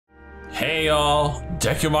Hey y'all,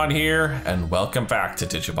 Dekumon here, and welcome back to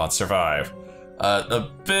Digimon Survive.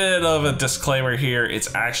 A bit of a disclaimer here,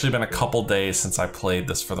 it's actually been a couple days since I played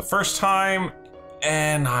this for the first time,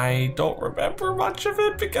 and I don't remember much of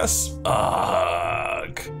it because,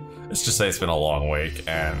 let's just say it's been a long week,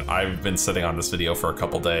 and I've been sitting on this video for a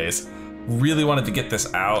couple days. Really wanted to get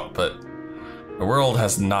this out, but the world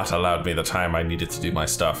has not allowed me the time I needed to do my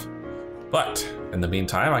stuff. But in the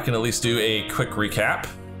meantime, I can at least do a quick recap.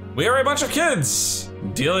 We are a bunch of kids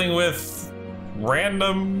dealing with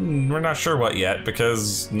random, we're not sure what yet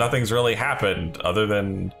because nothing's really happened other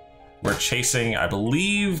than we're chasing, I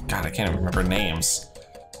believe, God, I can't even remember names.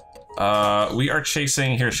 We are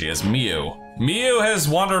chasing, here she is, Miu. Miu has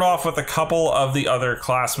wandered off with a couple of the other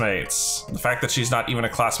classmates. The fact that she's not even a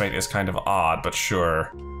classmate is kind of odd, but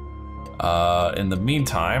sure. In the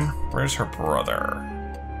meantime, where's her brother?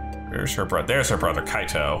 There's her brother,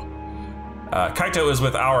 Kaito. Kaito is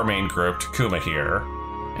with our main group, Takuma here.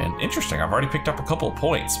 And interesting, I've already picked up a couple of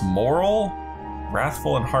points. Moral,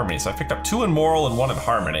 Wrathful, and Harmony. So I picked up 2 in Moral and 1 in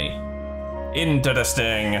Harmony.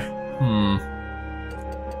 Interesting.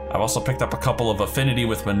 I've also picked up a couple of Affinity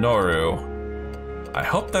with Minoru. I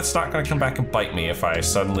hope that's not gonna come back and bite me if I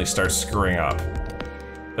suddenly start screwing up.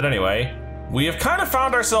 But anyway, we have kind of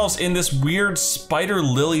found ourselves in this weird Spider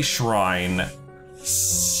Lily Shrine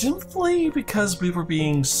simply because we were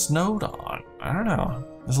being snowed on. I don't know.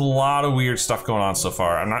 There's a lot of weird stuff going on so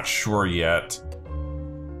far. I'm not sure yet.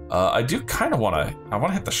 I do kind of want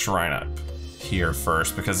to hit the shrine up here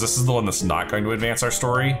first because this is the one that's not going to advance our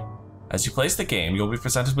story. As you play the game, you'll be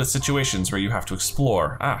presented with situations where you have to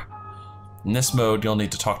explore. In this mode, you'll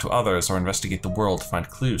need to talk to others or investigate the world to find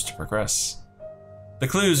clues to progress. The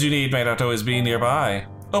clues you need may not always be nearby.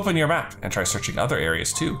 Open your map and try searching other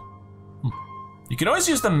areas too. You can always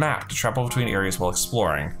use the map to travel between areas while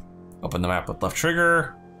exploring. Open the map with left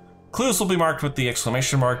trigger. Clues will be marked with the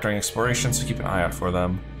exclamation mark during exploration, so keep an eye out for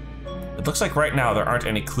them. It looks like right now there aren't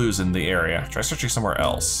any clues in the area. Try searching somewhere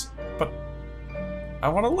else. But I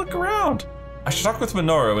want to look around. I should talk with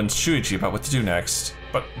Minoru and Shuichi about what to do next.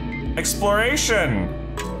 But exploration!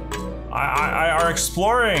 I are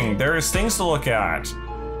exploring. There is things to look at.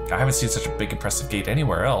 I haven't seen such a big impressive gate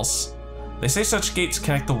anywhere else. They say such gates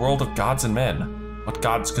connect the world of gods and men. What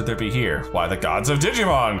gods could there be here? Why, the gods of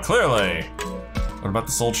Digimon, clearly! What about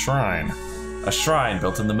this old shrine? A shrine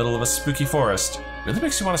built in the middle of a spooky forest. Really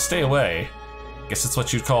makes you want to stay away. Guess it's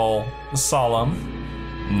what you'd call solemn?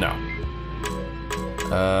 No.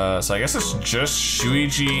 So I guess it's just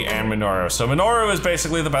Shuichi and Minoru. So Minoru is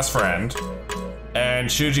basically the best friend, and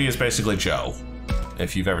Shuichi is basically Joe,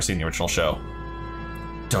 if you've ever seen the original show.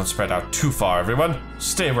 Don't spread out too far, everyone.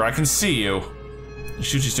 Stay where I can see you.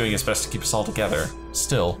 Shuichi's doing his best to keep us all together.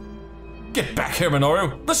 Still. Get back here,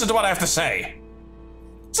 Minoru. Listen to what I have to say.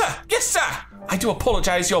 Sir, yes, sir. I do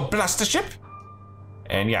apologize, your blastership.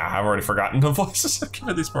 And yeah, I've already forgotten the voices I've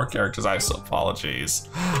given these poor characters. I have so apologies.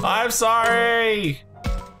 I'm sorry.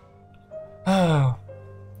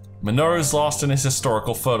 Minoru's lost in his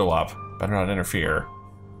historical photo op. Better not interfere.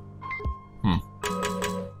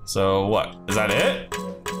 So what? Is that it?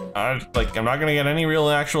 I'm not gonna get any real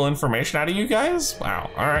actual information out of you guys? Wow,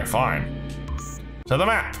 all right, fine. To the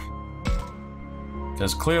map.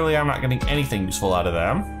 Because clearly I'm not getting anything useful out of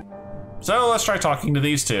them. So let's try talking to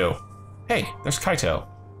these two. Hey, there's Kaito.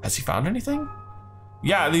 Has he found anything?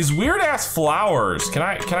 Yeah, these weird ass flowers. Can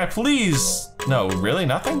I please? No, really,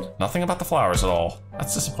 nothing? Nothing about the flowers at all.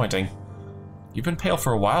 That's disappointing. You've been pale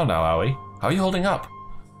for a while now, Aoi. How are you holding up?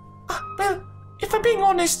 Well, if I'm being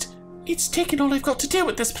honest, it's taken all I've got to do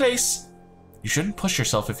with this place. You shouldn't push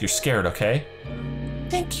yourself if you're scared, okay?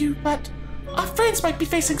 Thank you, but our friends might be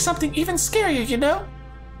facing something even scarier, you know?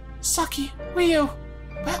 Saki, Ryo,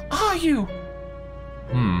 where are you?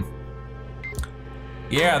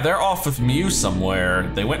 Yeah, they're off with Miu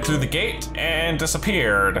somewhere. They went through the gate and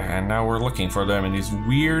disappeared, and now we're looking for them in these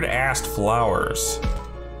weird-ass flowers.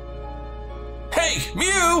 Hey,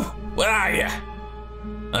 Miu! Where are you?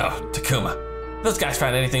 Oh, Takuma. Those guys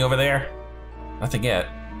find anything over there? Nothing yet.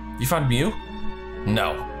 You found Miu?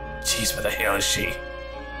 No. Jeez, where the hell is she?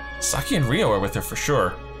 Saki and Ryo are with her for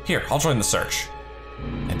sure. Here, I'll join the search.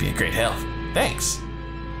 That'd be a great help. Thanks.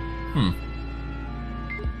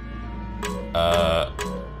 Oh,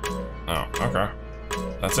 okay.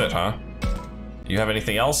 That's it, huh? You have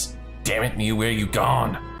anything else? Damn it, Miu, where are you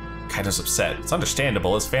gone? Kaito's upset. It's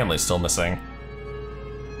understandable, his family's still missing.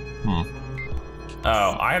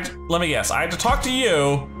 Oh, let me guess, I had to talk to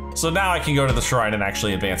you, so now I can go to the shrine and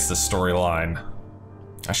actually advance this storyline.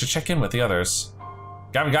 I should check in with the others.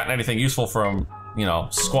 I haven't gotten anything useful from, you know,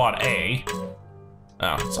 Squad A.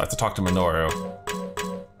 Oh, so I have to talk to Minoru.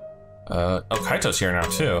 Oh, Kaito's here now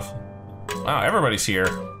too. Wow, everybody's here.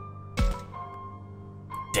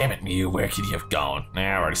 Damn it, Mew, where could you have gone?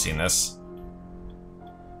 Nah, I've already seen this.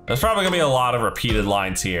 There's probably gonna be a lot of repeated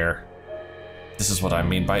lines here. This is what I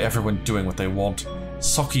mean by everyone doing what they want.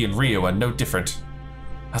 Saki and Ryo are no different.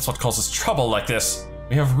 That's what causes trouble like this.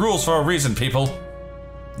 We have rules for a reason, people.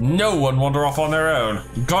 No one wander off on their own.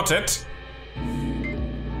 Got it?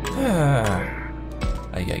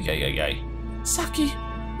 Ay. Saki,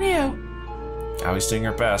 Ryo. Aoi's doing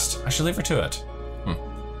her best. I should leave her to it.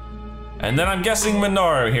 And then I'm guessing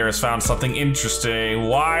Minoru here has found something interesting.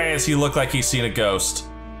 Why does he look like he's seen a ghost?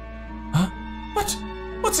 Huh? What?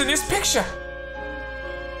 What's in his picture?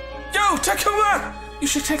 Yo, Takuma! You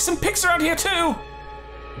should take some pics around here too!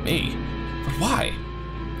 Me? But why?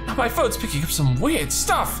 Now my phone's picking up some weird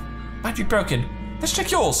stuff. Might be broken. Let's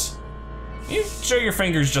check yours. You sure your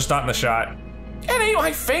finger's just not in the shot? It ain't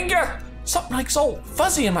my finger! Something like's all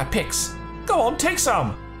fuzzy in my pics. Go on, take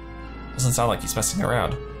some. Doesn't sound like he's messing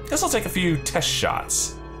around. Guess I'll take a few test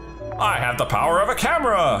shots. I have the power of a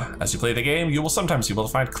camera! As you play the game, you will sometimes be able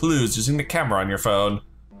to find clues using the camera on your phone.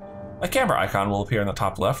 A camera icon will appear in the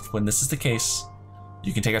top left when this is the case.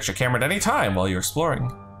 You can take out your camera at any time while you're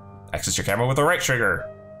exploring. Access your camera with the right trigger.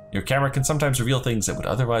 Your camera can sometimes reveal things that would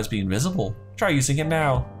otherwise be invisible. Try using it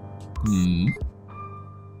now.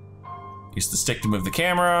 Use the stick to move the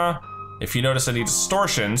camera. If you notice any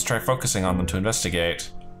distortions, try focusing on them to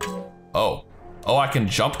investigate. Oh, I can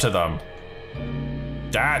jump to them.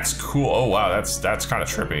 That's cool. Oh wow, that's kind of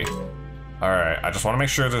trippy. All right, I just want to make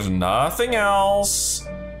sure there's nothing else.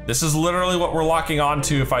 This is literally what we're locking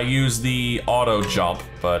onto if I use the auto jump,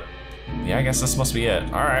 but yeah, I guess this must be it.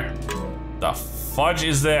 All right, the fudge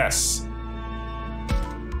is this?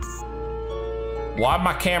 Why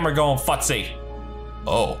my camera going futsy?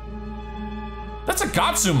 Oh, that's a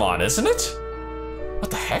Gatsumon, isn't it? What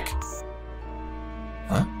the heck?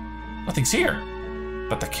 Huh? Nothing's here,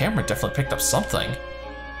 but the camera definitely picked up something.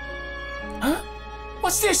 Huh?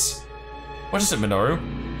 What's this? What is it, Minoru?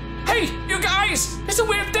 Hey, you guys! There's a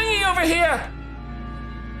weird thingy over here!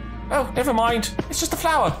 Oh, never mind. It's just a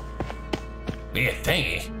flower. Weird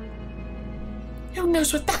thingy? Who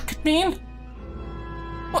knows what that could mean?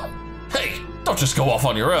 What? Hey, don't just go off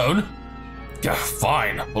on your own. Yeah,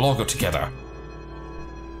 fine. We'll all go together.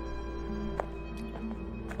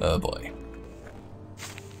 Oh boy.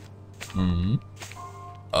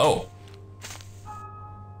 Oh.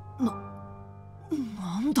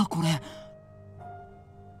 なんだこれ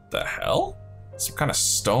The hell? Some kind of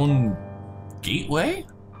stone gateway?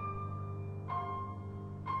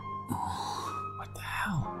 What the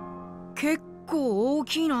hell? 結構大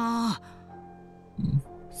きいな。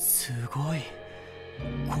すごい。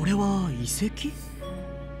これは遺跡？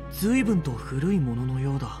随分と古いものの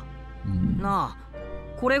ようだ。なあ、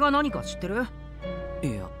これが何か知ってる？い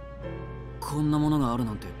や、こんなものがある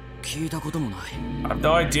なんて聞いたこともない。I have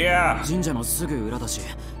no idea. 神社のすぐ裏だし、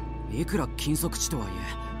いくら禁足地とはいえ、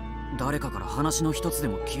誰かから話の一つで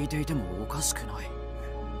も聞いていてもおかしくない。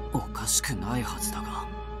おかしくないはずだが。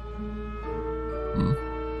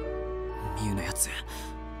ミュウのやつ、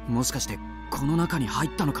もしかしてこの中に入っ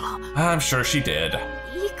たのか？ I'm sure she did.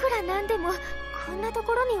 いくらなんでもこんなと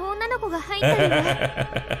ころに女の子が入ったりは。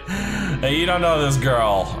You don't know this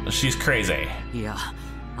girl. She's crazy. いや、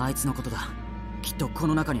あいつのことだ。きっとこ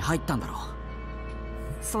の中に入ったんだろう。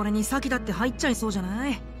それにサキだって入っちゃいそうじゃな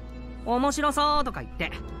い？面白そうとか言っ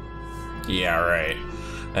て。Yeah, right.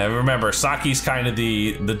 And remember, Saki's kind of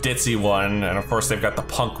the ditzy one, and of course they've got the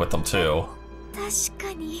punk with them too. 確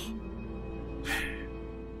かに。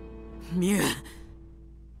ミュウ。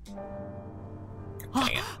あ、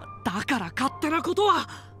だから勝手なことは。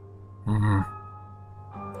I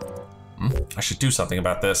should do something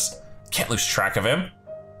about this. Can't lose track of him.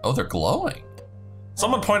 Oh, they're glowing.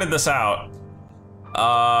 Someone pointed this out.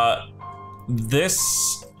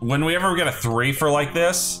 When we ever get a 3 for like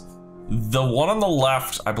this, the one on the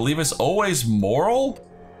left, I believe, is always moral.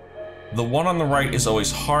 The one on the right is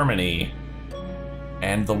always harmony.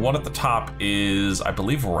 And the one at the top is, I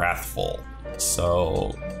believe, wrathful.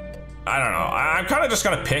 So, I don't know. I'm kind of just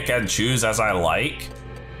gonna pick and choose as I like.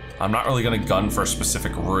 I'm not really gonna gun for a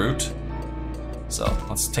specific route. So,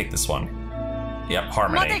 let's take this one. Yep,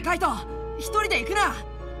 harmony. 待て、カイト。一人で行くな。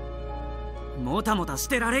もたもたし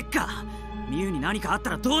てられっか。ミュウに何かあった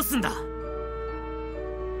らどうすんだ。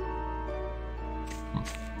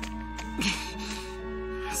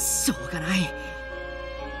しょうがない。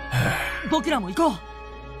僕らも行こう。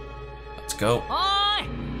Let's go. おー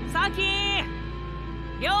い、サキー。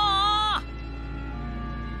よ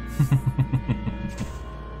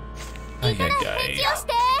ー。いいから返事をし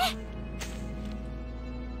て。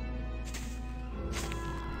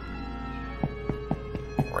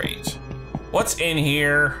Great. What's in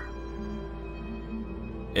here?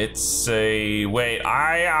 It's a... Wait,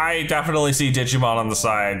 I definitely see Digimon on the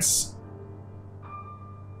sides.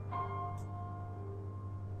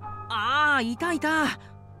 ああ、いたいた。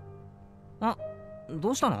あ、ど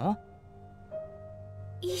うしたの？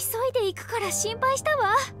急いで行くから心配した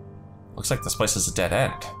わ。Looks like this place is a dead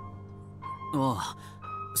end. ああ、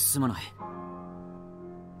すまない。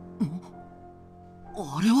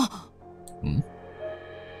あれは？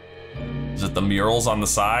 Is it the murals on the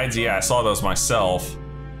sides? Yeah, I saw those myself.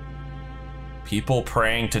 People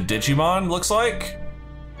praying to Digimon, looks like.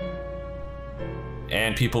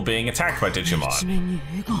 And people being attacked by Digimon.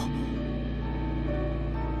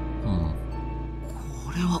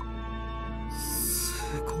 これは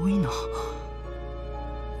すごいな。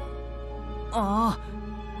ああ、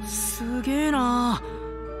すげえな。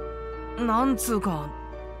なんつうか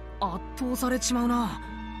圧倒されちまうな。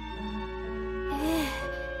え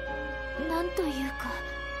え、なんというか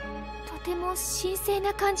とても神聖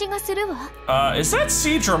な感じがするわ。Is that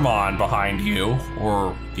Seedramon behind you?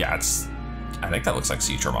 Or, yeah, I think that looks like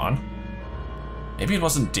Seedramon. Maybe it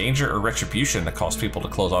wasn't danger or retribution that caused people to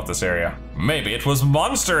close off this area. Maybe it was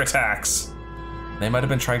monster attacks! They might have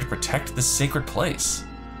been trying to protect this sacred place.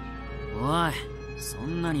 おい、そ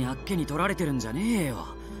んなにあっけに取られてるんじゃねえよ。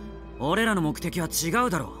俺らの目的は違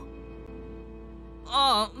うだろう。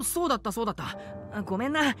ああ、そうだったそうだった。ごめ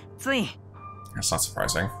んな、つい。That's not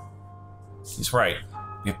surprising. He's right.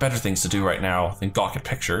 We have better things to do right now than gawk at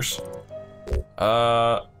pictures.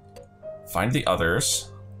 Find the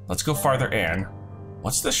others. Let's go farther in.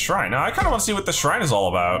 What's this shrine? Now, I kind of want to see what the shrine is all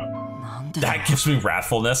about. That gives me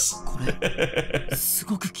wrathfulness. す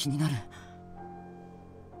ごく気になる。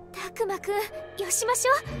たくまくん、よしまし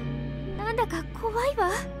ょう。なんだか怖いわ。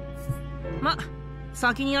ま、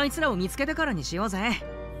先にあいつらを見つけてからにしようぜ。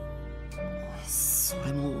そ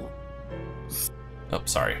れも。Oh,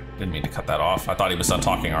 sorry. Didn't mean to cut that off. I thought he was done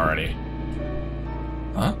talking already.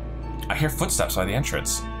 Huh? I hear footsteps by the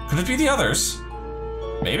entrance. Could it be the others?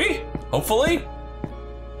 Maybe? Hopefully?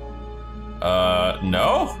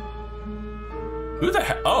 No? Who the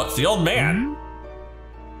heck? Oh, it's the old man.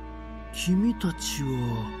 君たち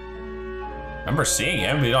は。Remember seeing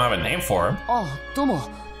him? We don't have a name for him. あ、どうも。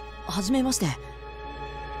はじめまして。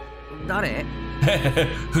誰？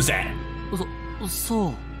 Who's that? そ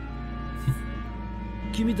う。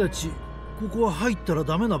君たち、ここは入ったら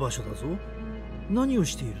ダメな場所だぞ。何を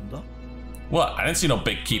しているんだ？ What? I didn't see no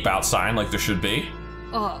big keep out sign like there should be.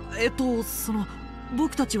 あ、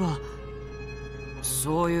僕たちは。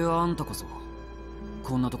そういうあんたこそ、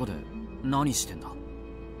こんなとこで何してんだ？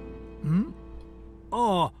ん？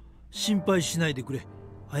ああ、心配しないでくれ。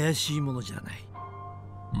怪しいものじゃない。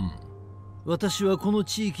私はこの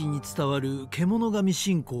地域に伝わる獣神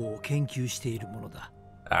信仰を研究しているものだ。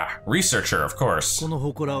Ah, researcher, of course. この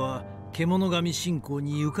祠は獣神信仰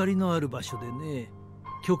にゆかりのある場所でね、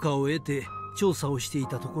許可を得て調査をしてい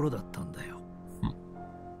たところだったんだよ。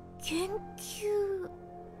研究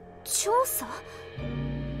調査？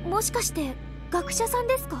もしかして学者さん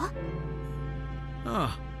ですか？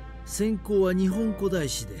ああ、専攻は日本古代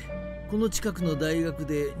史で、この近くの大学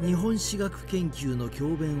で日本史学研究の教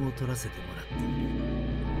鞭を取らせてもらって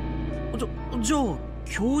いる。じゃあ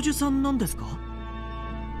教授さんなんですか？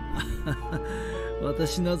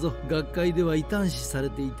私なぞ学会では異端視され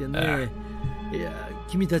ていてね。いや、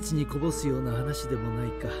君たちにこぼすような話でもない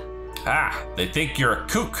か。Ah, they think you're a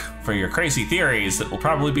kook for your crazy theories that will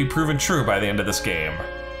probably be proven true by the end of this game.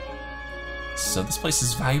 So this place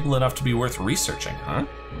is valuable enough to be worth researching, huh?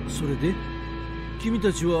 それで君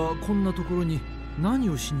たちはこんなところに何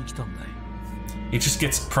をしに来たんだい？ He just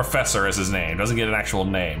gets Professor as his name, doesn't get an actual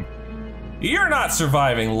name. You're not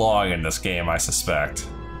surviving long in this game, I suspect.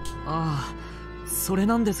 ああ、それ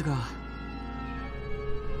なんですが。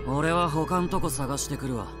俺は他のとこ探してく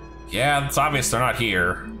るわ。Yeah, it's obvious they're not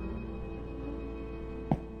here.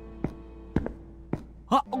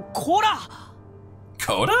 あ、こら！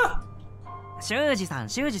 Coda? 修二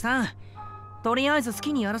さん。とりあえず好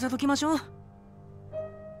きにやらせときましょう。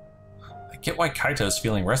I get why Kaito is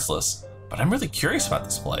feeling restless, but I'm really curious about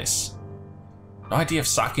this place. No idea if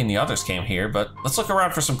Saki and the others came here, but let's look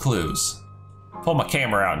around for some clues. Pull my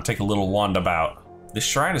camera out and take a little wander about. This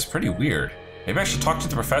shrine is pretty weird. Maybe I should talk to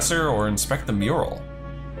the professor or inspect the mural.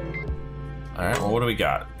 Alright, well, what do we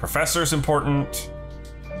got? Professor's important.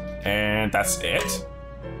 And that's it?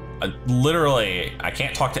 Literally, I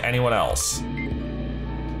can't talk to anyone else.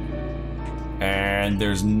 And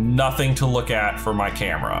there's nothing to look at for my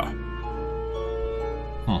camera.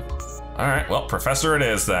 Alright, well, Professor it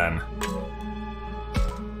is then.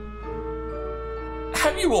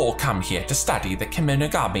 have you all come here to study the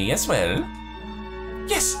Kemonogami as well?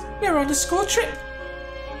 Yes, we're on a school trip.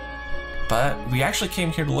 But we actually came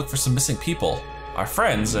here to look for some missing people. Our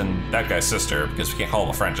friends and that guy's sister, because we can't call him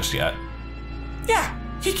a friend just yet. Yeah,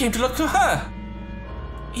 he came to look for her.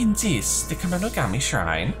 In this, the Kemonogami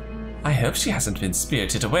shrine. I hope she hasn't been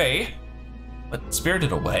spirited away. But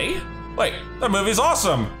spirited away? Wait, that movie's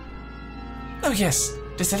awesome! Oh yes,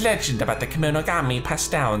 there's a legend about the Kemonogami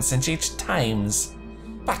passed down since ancient times.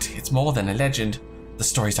 But it's more than a legend. The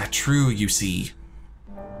stories are true, you see.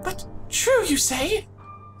 But true, you say?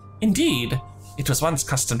 Indeed. It was once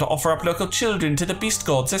custom to offer up local children to the beast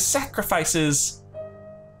gods as sacrifices.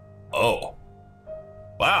 Oh.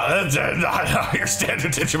 Wow, that's not how your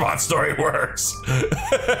standard Digimon story works.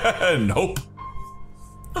 Nope.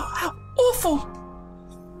 Oh, how awful.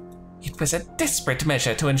 It was a desperate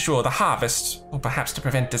measure to ensure the harvest, or perhaps to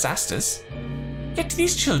prevent disasters. Yet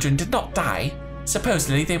these children did not die.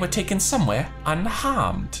 Supposedly they were taken somewhere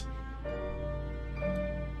unharmed.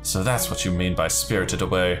 So that's what you mean by spirited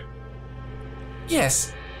away.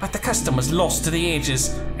 Yes, but the custom was lost to the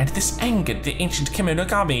ages, and this angered the ancient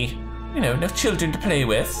Kemonogami. You know, no children to play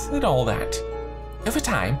with, and all that. Over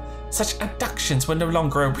time, such abductions were no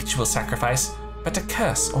longer a ritual sacrifice, but a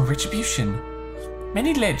curse or retribution.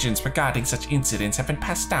 Many legends regarding such incidents have been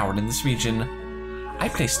passed down in this region. I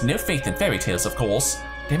place no faith in fairy tales, of course.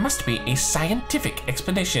 There must be a scientific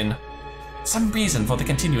explanation. Some reason for the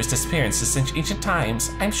continuous disappearances since ancient times,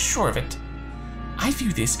 I'm sure of it. I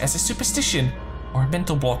view this as a superstition, or a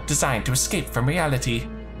mental block designed to escape from reality.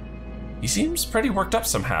 He seems pretty worked up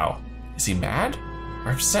somehow. Is he mad?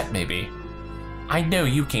 Or upset, maybe? I know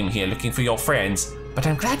you came here looking for your friends, but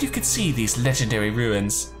I'm glad you could see these legendary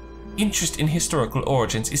ruins. Interest in historical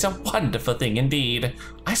origins is a wonderful thing indeed.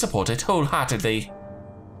 I support it wholeheartedly.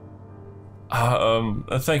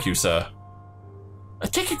 Thank you, sir.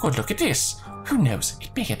 Take a good look at this. Who knows, it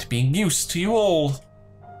may end up being use to you all.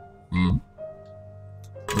 The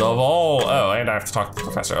wall. Oh, and I have to talk to the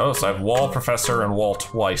professor. Oh, so I have wall, professor, and wall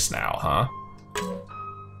twice now, huh?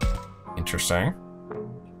 Interesting.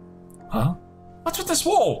 Huh? What's with this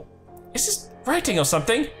wall? Is this writing or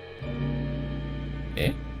something?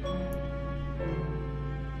 Eh?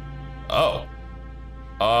 Oh.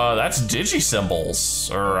 That's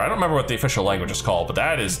digi-symbols. Or I don't remember what the official language is called, but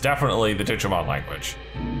that is definitely the Digimon language.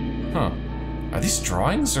 Huh. Are these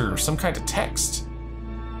drawings or some kind of text?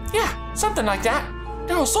 Yeah, something like that.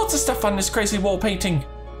 There are all sorts of stuff on this crazy wall painting.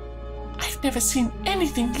 I've never seen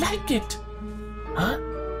anything like it. Huh?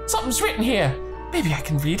 Something's written here. Maybe I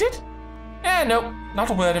can read it? Nope, not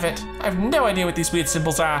a word of it. I have no idea what these weird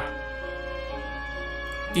symbols are.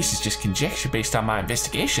 This is just conjecture based on my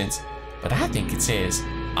investigations, but I think it says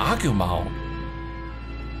Agumon.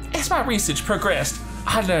 As my research progressed,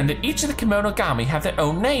 I learned that each of the Kemonogami have their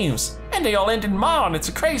own names, and they all end in Mon. It's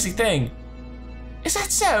a crazy thing. Is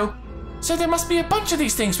that so? So there must be a bunch of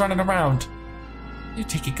these things running around. You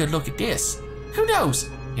take a good look at this. Who knows?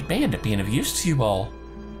 It may end up being of use to you all.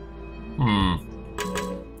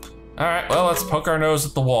 Alright, well, let's poke our nose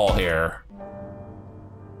at the wall here.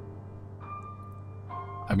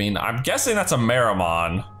 I mean, I'm guessing that's a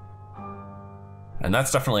Meramon. And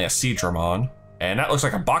that's definitely a Seadramon. And that looks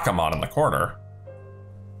like a Bakamon in the corner.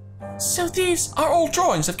 So these are all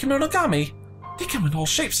drawings of Kemonogami. They come in all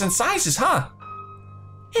shapes and sizes, huh?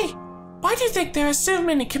 Hey, why do you think there are so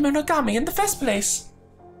many Kemonogami in the first place?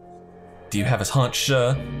 Do you have a hunch,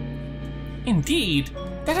 sir? Indeed.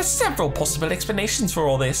 There are several possible explanations for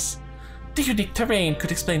all this. The unique terrain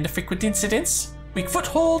could explain the frequent incidents. Weak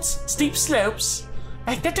footholds, steep slopes,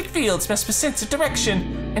 magnetic fields messed with sense of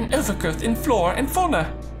direction, and overgrowth in flora and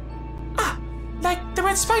fauna. Ah, like the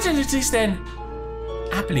red spider lilies then.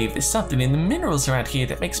 I believe there's something in the minerals around here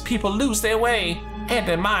that makes people lose their way, and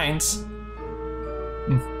their minds.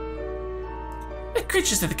 The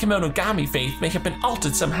creatures of the Kemonogami faith may have been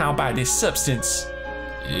altered somehow by this substance.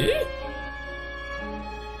 Eh?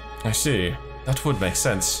 I see. That would make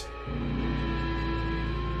sense.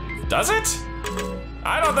 Does it?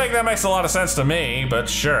 I don't think that makes a lot of sense to me, but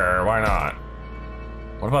sure, why not?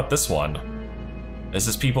 What about this one? This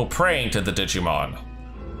is people praying to the Digimon.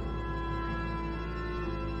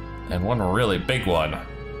 And one really big one.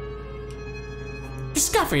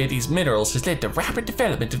 Discovery of these minerals has led to rapid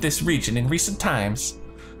development of this region in recent times.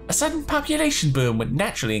 A sudden population boom would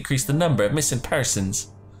naturally increase the number of missing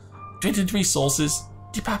persons. Dwindled resources,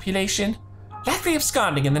 depopulation, likely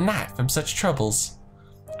absconding in the night from such troubles.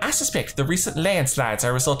 I suspect the recent landslides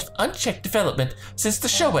are a result of unchecked development since the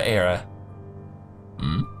Showa era.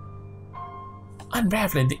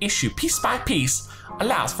 Unraveling the issue piece by piece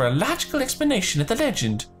allows for a logical explanation of the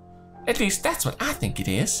legend. At least that's what I think it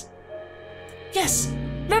is. Yes,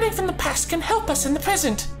 learning from the past can help us in the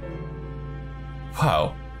present.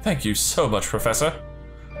 Wow, thank you so much, Professor.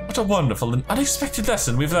 What a wonderful and unexpected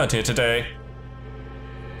lesson we've learned here today.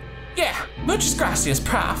 Yeah, muchas gracias,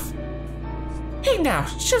 Prof. Hey now,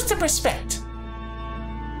 show some respect.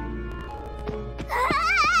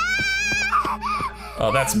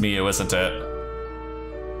 Oh, that's Miu, isn't it?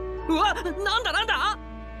 うわ、なんだなんだ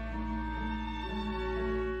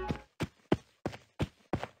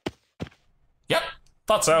Yep,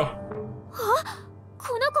 thought so.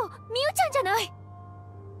 この子ミュウちゃんじゃない。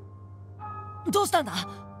どうしたんだ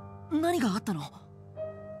何があったのなんか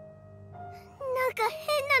変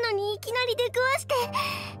なのにいきなり出くわして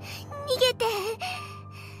逃げて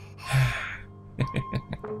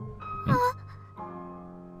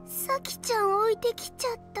さきちゃん置いてきち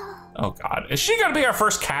ゃった。 Oh god, is she gonna be our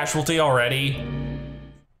first casualty already?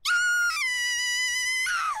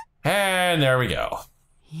 And there we go.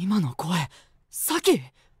 今の声さき Here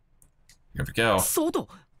we go. そうと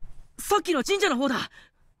さっきの神社の方だ。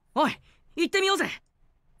おい行ってみようぜ。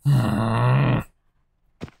な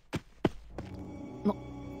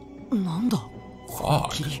んだ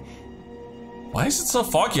Fog. Why is it so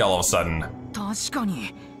foggy all of a sudden? 確か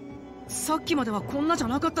にさっきまではこんなじゃ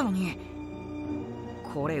なかったのに。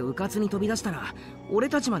これうかつに飛び出したら俺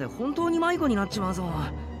たちまで本当に迷子になっちまうぞ。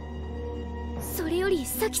それより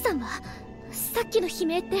さきさんはさっきの悲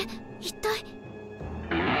鳴って一体。こ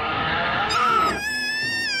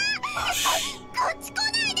っち来な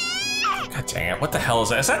いで。 God dang it, what the hell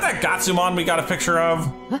is that? Is that Gatsumon we got a picture of?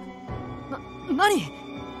 何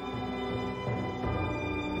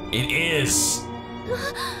It is.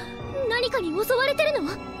 何かに襲われてる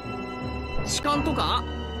の？痴漢とか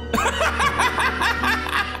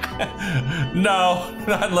No,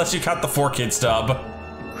 not unless you cut the 4Kids dub. こ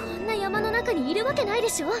んな山の中にいるわけないで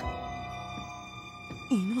しょ。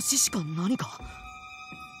イノシシか何か。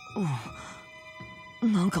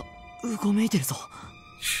なんかうごめいてるぞ。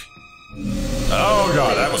 Oh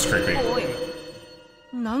god, that was creepy. おい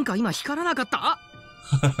なんか今光らなかった？さ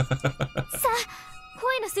あ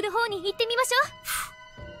声のする方に行ってみまし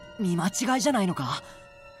ょう。見間違いじゃないのか。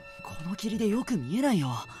この霧でよく見えないよ。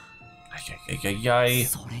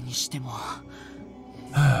それにしても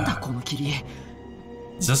なんだこの霧。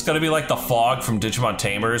 Is this gonna be like the fog from Digimon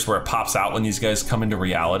Tamers where it pops out when these guys come into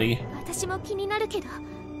reality? 私も気になるけど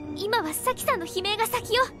今はさきさんの悲鳴が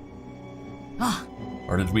先よ。あ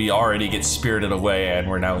Or did we already get spirited away and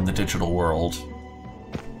we're now in the digital world?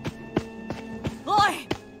 おい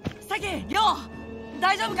さきりょう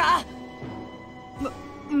大丈夫か。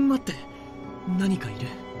待って何かいる。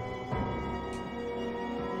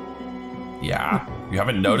 Yeah, you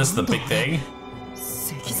haven't noticed the big thing?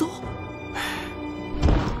 石像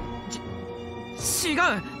違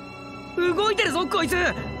う動いてるぞこいつ。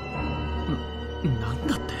なん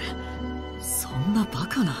だってそんなバ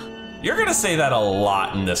カな。 You're gonna say that a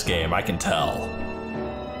lot in this game, I can tell.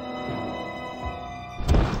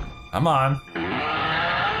 Come on.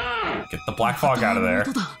 Get the black fog out of there.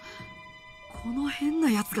 この変な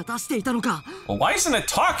やつが出していたのか。 Well, why isn't it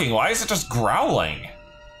talking? Why is it just growling?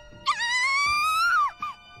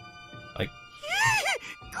 Like,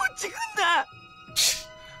 こっち来んだ。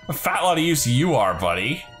 a fat lot of use you are,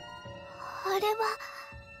 buddy. あれは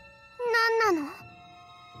何なの？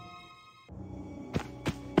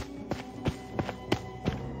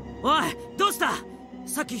 おいどうした。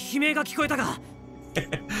さっき悲鳴が聞こえたが。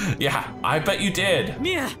Yeah, I bet you did.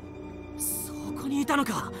 ミエそこにいたの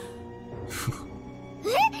か。え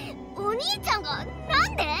お兄ちゃんがな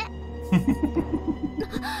んで？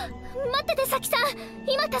待っててさきさん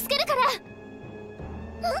今助けるから。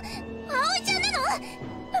葵ちゃんなの？待っ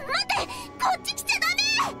てこっち来ちゃダメ。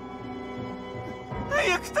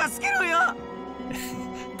早く助けろよ。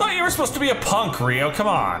 Thought you were supposed to be a punk, Rio. Come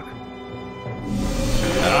on.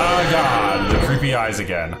 Oh god, the creepy eyes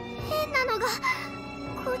again. 変なのが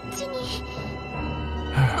こっちに。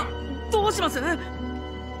どうします？来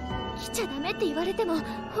ちゃダメって言われても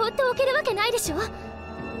放っておけるわけないでしょ。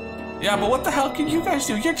 Yeah, but what the hell can you guys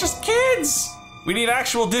do? You're just kids! We need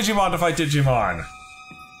actual Digimon to fight Digimon.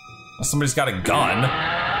 Well, somebody's got a gun.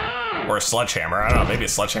 Or a sledgehammer. I don't know, maybe a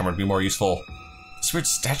sledgehammer would be more useful. This weird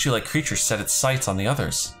statue-like creature set its sights on the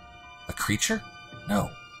others. A creature? No,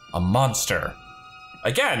 a monster.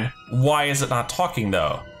 Again, why is it not talking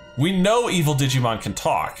though? We know evil Digimon can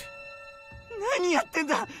talk. 何やってん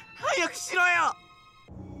だ。早くしろよ。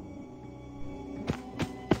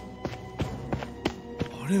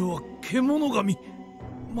あれは獣神。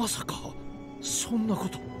まさかそんなこ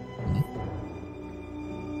と。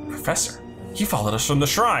Professor, he followed us from the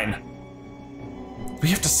shrine. We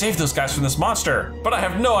have to save those guys from this monster, but I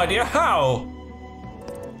have no idea how.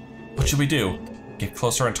 What should we do? Get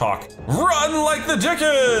closer and talk. Run like the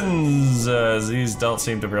Dickens! These don't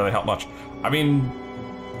seem to really help much. I mean,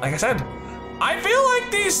 like I said, I feel like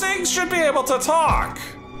these things should be able to talk.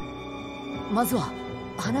 まずは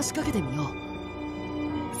話しかけてみよう。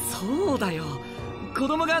そうだよ。子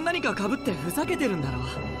供が何か被ってふざけてるんだろう。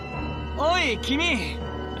おい、君。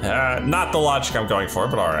Not the logic I'm going for,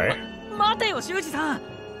 but alright. 待てよ、修二さん。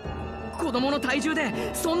子供の体重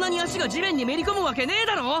でそんなに足が地面にめり込むわけねえ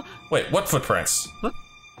だろ。Wait, what footprints? What?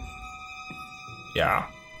 Yeah.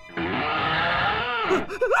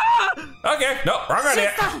 Okay, no, wrong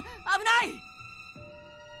idea. 危ない。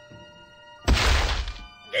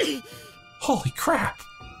Holy crap.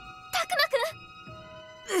 たくまく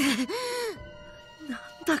ん。なん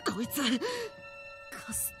だこいつ。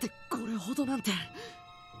かすってこれほどなんて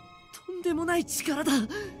とんでもない力だ。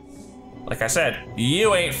Like I said,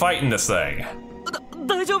 you ain't fighting this thing.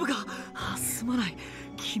 大丈夫か。すまない。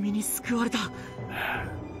君に救われた。危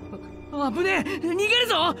ねえ、逃げる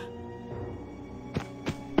ぞ。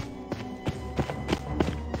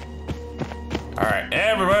Alright,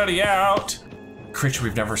 everybody out. A creature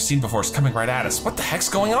we've never seen before is coming right at us. What the heck's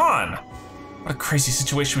going on? What a crazy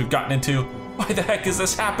situation we've gotten into. Why the heck is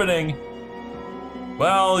this happening?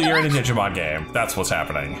 Well, you're in a Digimon game. That's what's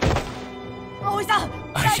happening.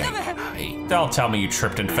 Don't tell me you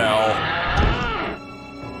tripped and fell.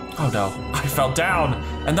 Oh no, I fell down,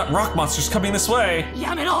 and that rock monster's coming this way.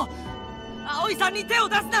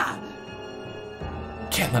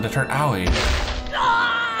 Can't let it hurt Aoi.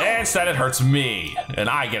 Instead it hurts me, and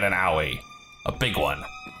I get an Aoi. A big one.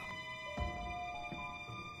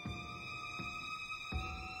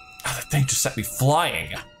 Oh, that thing just set me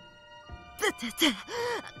flying.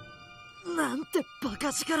 なんてバ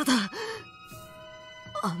カ力だ。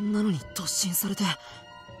あんなのに突進されて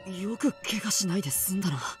よく怪我しないで済ん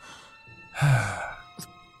だな。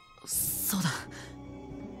そうだ。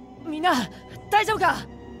みんな大丈夫か？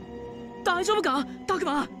大丈夫か？タク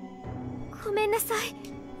マ。ごめんなさい。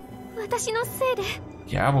私のせいで。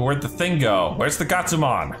Yeah, but where'd the thing go? Where's the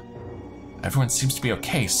Gatsumon? Everyone seems to be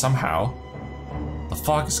okay somehow. The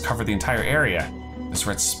fog has covered the entire area. There's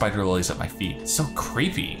red spider lilies at my feet. It's so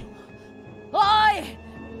creepy. Oi!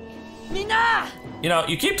 Minna! You know,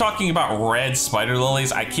 you keep talking about red spider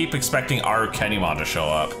lilies, I keep expecting our Kenimon to show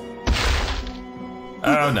up.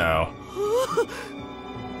 Oh no.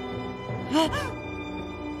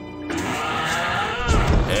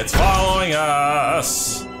 It's following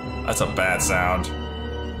us! That's a bad sound.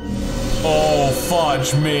 Oh,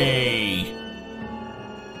 fudge me!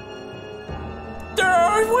 There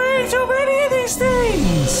are way too many of these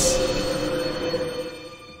things!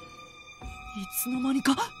 いつの間に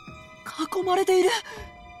か囲まれている。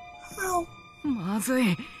まず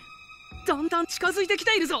い。だんだん近づいてき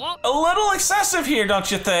ているぞ。A little excessive here,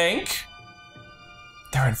 don't you think?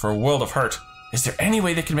 They're in for a world of hurt. Is there any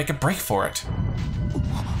way they can make a break for it?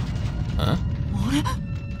 Huh? あれ？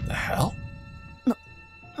 The hell?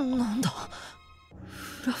 なんだ。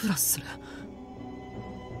フラフラする。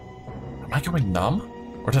Am I going numb?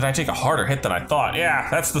 Or did I take a harder hit than I thought? Yeah,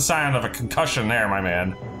 that's the sign of a concussion there, my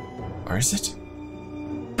man. Or is it?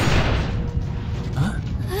 Huh?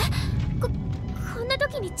 こんな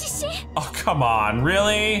時に地震？ Oh, come on,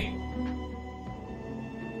 really?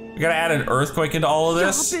 We gotta add an earthquake into all of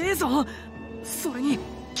this? やべえぞ。それに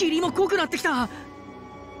霧も濃くなってきた。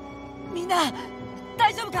みんな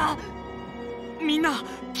大丈夫か？みんな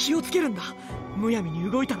気をつけるんだ。むやみに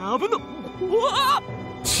動いたら危んの。うわ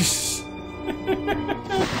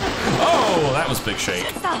Oh, that was big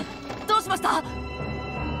shake. さん、どうしました？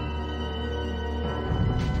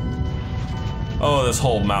 Oh, this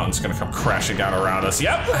whole mountain's gonna come crashing down around us.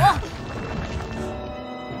 Yep!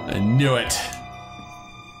 I knew it.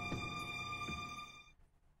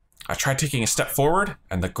 I tried taking a step forward,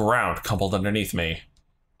 and the ground crumbled underneath me.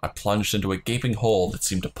 I plunged into a gaping hole that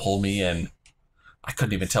seemed to pull me in. I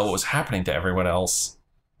couldn't even tell what was happening to everyone else.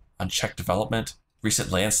 Unchecked development,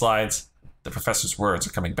 recent landslides. The professor's words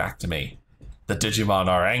are coming back to me. The Digimon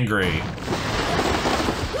are angry.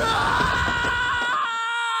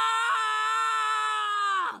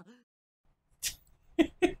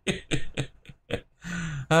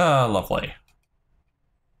 Ah, lovely.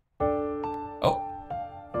 Oh.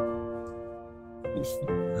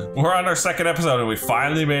 We're on our second episode and we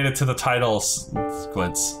finally made it to the title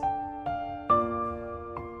sequence.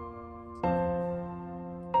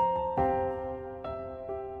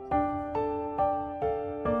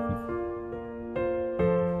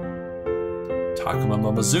 Takuma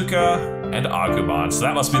Momozuka and Agumon. So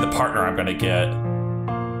that must be the partner I'm gonna get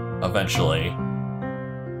eventually.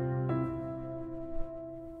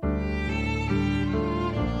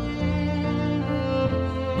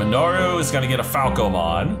 Minoru is gonna get a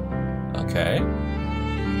Falcomon. Okay.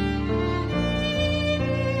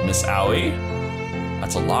 Miss Aoi.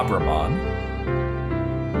 That's a Labramon.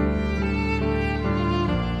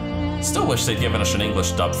 Still wish they'd given us an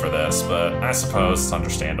English dub for this, but I suppose it's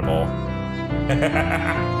understandable.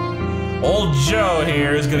 Old Joe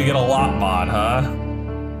here is gonna get a Lopmon, huh?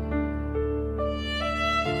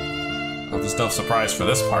 Well, there's no surprise for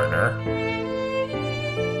this partner.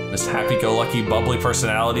 Miss Happy-Go-Lucky Bubbly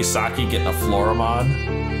Personality Saki getting a Floramon.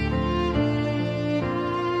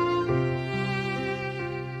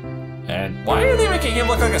 And why are they making him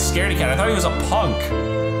look like a scaredy cat? I thought he was a punk.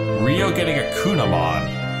 Rio getting a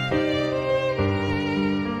Kunamon.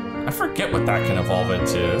 I forget what that can evolve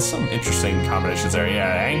into. There's some interesting combinations there.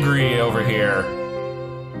 Yeah, Angry over here.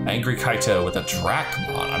 Angry Kaito with a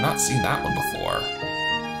Dracmon. I've not seen that one before.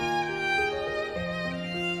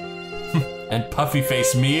 And Puffy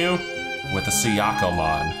Face Mew with a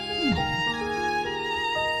Suyakomon.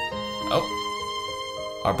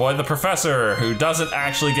 Oh. Our boy the Professor, who doesn't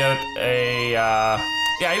actually get a, yeah,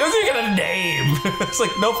 he doesn't even get a name. It's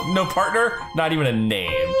like, no partner, not even a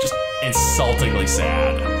name. Just insultingly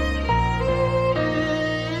sad.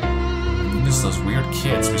 Just those weird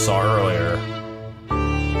kids we saw earlier.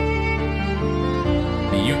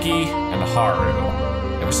 Miyuki and Haru.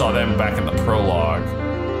 And we saw them back in the prologue.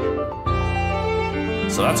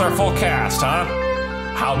 So that's our full cast, huh?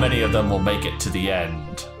 How many of them will make it to the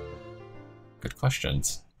end? Good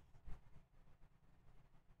questions.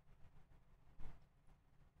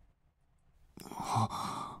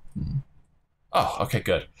 Oh, okay,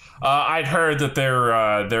 good. I'd heard that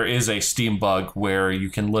there is a Steam bug where you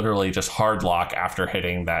can literally just hard lock after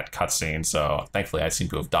hitting that cutscene, so thankfully I seem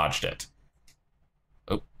to have dodged it.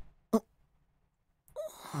 Oh.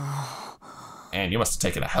 Man, you must have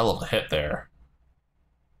taken a hell of a hit there.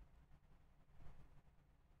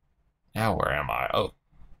 Now where am I? Oh.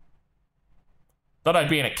 Thought I'd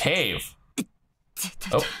be in a cave.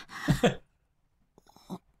 Oh.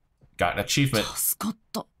 Got an achievement.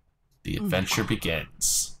 The adventure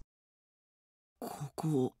begins. こ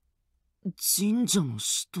こ、神社の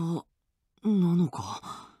下なのか。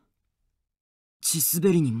地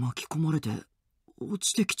滑りに巻き込まれて落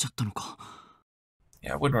ちてきちゃったのか。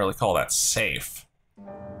Yeah, I wouldn't really call that safe.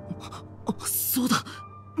 あ、そうだ。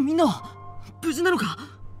みんな、無事なのか。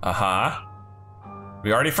Uh-huh.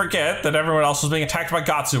 We already forget that everyone else was being attacked by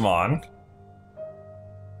Gatsumon.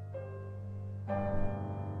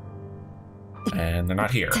 And they're not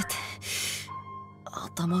here.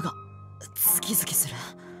 頭がズキズキする。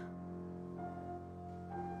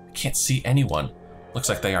 I can't see anyone. Looks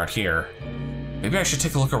like they aren't here. Maybe I should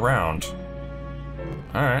take a look around.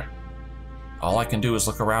 Alright. All I can do is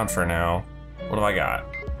look around for now. What do I got?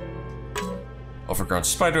 Overgrown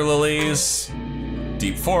spider lilies.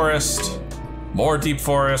 Deep forest. More deep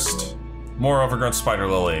forest. More overgrown spider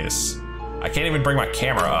lilies. I can't even bring my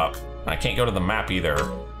camera up. I can't go to the map either.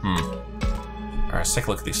 Alright, let's take a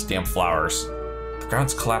look at these damn flowers. The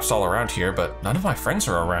ground's collapsed all around here, but none of my friends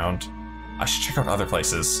are around. I should check out other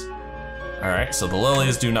places. Alright, so the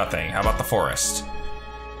lilies do nothing. How about the forest?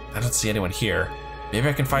 I don't see anyone here. Maybe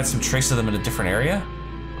I can find some trace of them in a different area?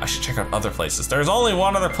 I should check out other places. There's only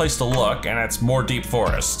one other place to look, and it's more deep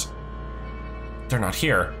forest. They're not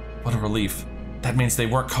here. What a relief. That means they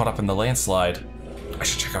weren't caught up in the landslide. I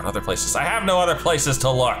should check out other places. I have no other places to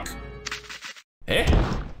look. Eh?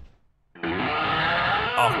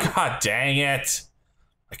 Oh, god dang it.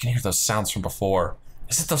 I can hear those sounds from before.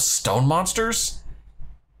 Is it those stone monsters?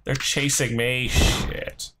 They're chasing me.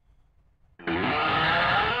 Shit.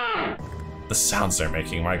 The sounds they're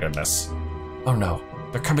making, my goodness. Oh no,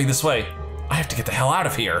 they're coming this way. I have to get the hell out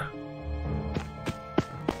of here.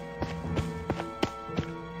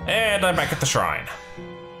 And I'm back at the shrine.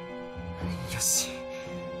 よし、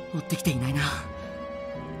追ってきていないな。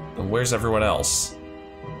 But where's everyone else?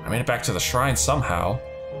 I made it back to the shrine somehow.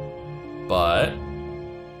 But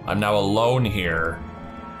I'm now alone here.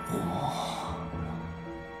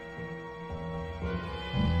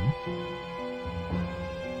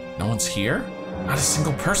 No one's here? Not a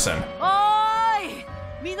single person. Oi!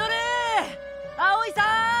 Minoru!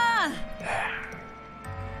 Aoi-san!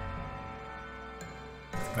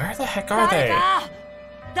 Where the heck are they?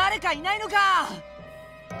 誰かいないのか?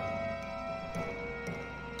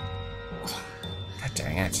 God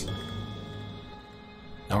dang it.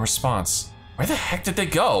 No response. Where the heck did they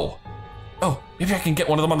go? Oh, maybe I can get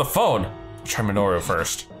one of them on the phone. I'll try Minoru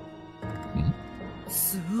first.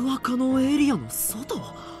 通話可能エリアの外?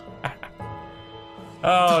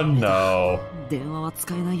 Oh no. 電話は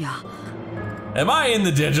使えないや。 Am I in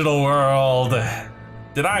the digital world?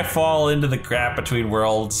 Did I fall into the gap between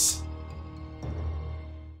worlds?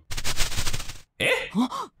 Eh?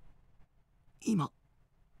 今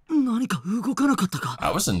何か動かなかったか。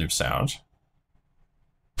 That was a new sound.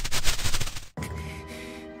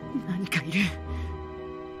 何かいる。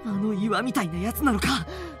あの岩みたいなやつなのか。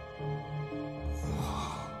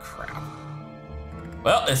 Crap.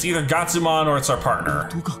 Well, it's either Gatsumon or it's our partner.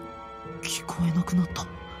 音が聞こえなくなった。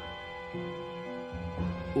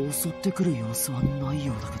襲ってくる様子はない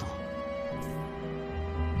ようだけど。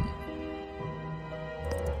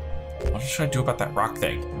 What should I do about that rock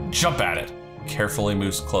thing? Jump at it. Carefully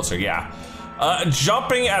moves closer. Yeah.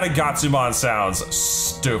 Jumping at a Gatsumon sounds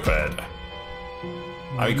stupid.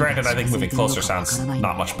 I mean, granted, I think moving closer sounds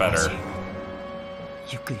not much better.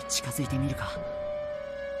 ゆっくり近づいてみるか。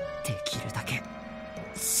できるだけ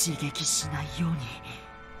刺激しないように。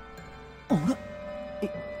あ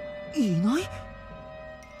れ？いない？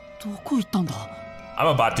どこ行ったんだ？ I'm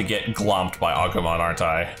about to get glomped by Agumon, aren't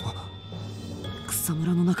I? 草む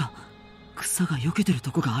らの中、草が避けてる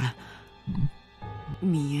とこがある。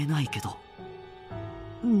見えないけど、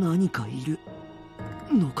何かいる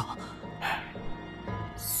のか。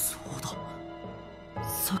そうだ。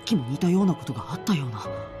さっきも似たようなことがあったような。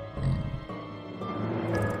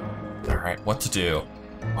Alright, what to do?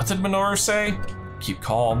 What did Minoru say? Keep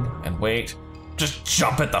calm and wait. Just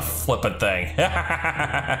jump at the flippin' thing.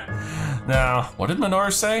 Now, what did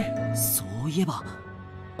Minoru say? そういえば、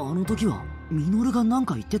あの時はミノルが何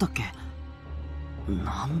か言ってたっけ？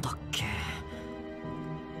なんだっけ？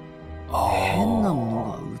変なも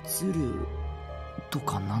のが映ると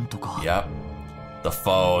かなんとか。Yep, the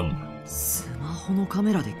phone. スマホのカ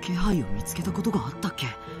メラで気配を見つけたことがあったっけ？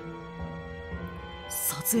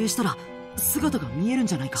撮影したら姿が見えるん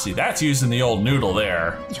じゃないか。 See, that's using the old noodle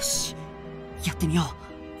there. よし、やってみよ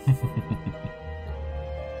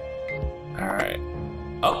う。Alright.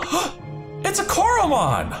 Oh, it's a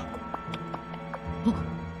Koromon!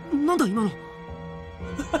 なんだ今の。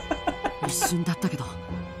一瞬だったけど、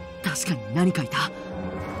確かに何かいた。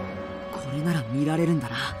これなら見られるんだ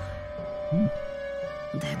な。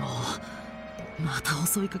でも、また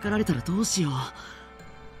襲いかかられたらどうしよう。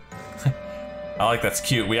I like that's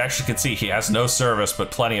cute. We actually can see he has no service but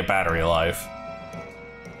plenty of battery life.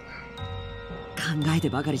 考えて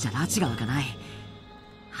ばかりじゃ拉致が開かない。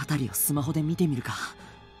辺りをスマホで見てみるか。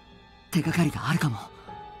手がかりがあるかも。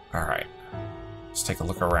Alright. Let's take a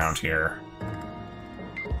look around here.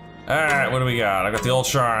 Alright, what do we got? I got the old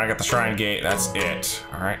shrine, I got the shrine gate, that's it.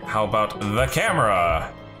 Alright, how about the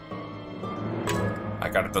camera? I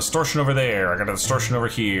got a distortion over there, I got a distortion over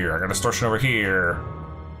here, I got a distortion over here.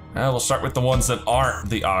 We'll start with the ones that aren't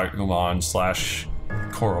the Agumon slash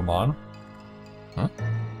Koromon. Huh?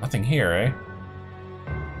 Nothing here, eh?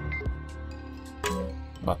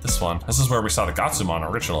 What about this one? This is where we saw the Gatsumon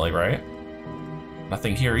originally, right?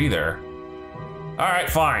 Nothing here either. Alright,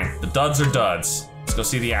 fine. The duds are duds. Let's go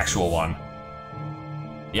see the actual one.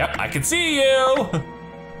 Yep, I can see you!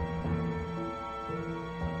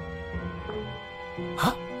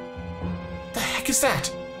 Huh? The heck is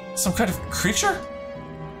that? Some kind of creature?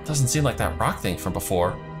 Doesn't seem like that rock thing from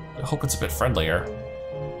before. I hope it's a bit friendlier.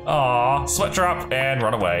 Aww, sweat drop and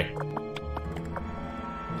run away.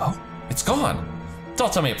 Oh, it's gone.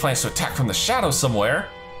 Don't tell me it plans to attack from the shadows somewhere.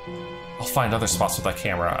 I'll find other spots with that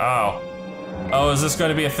camera. Oh. Oh, is this going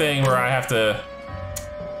to be a thing where I have to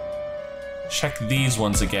check these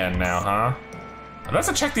ones again now, huh? Do I have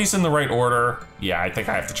to check these in the right order? Yeah, I think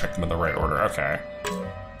I have to check them in the right order. Okay.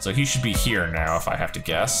 So he should be here now if I have to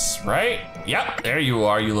guess, right? Yep, there you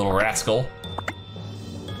are, you little rascal.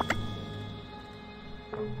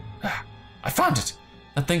 I found it!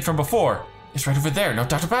 That thing from before. It's right over there, no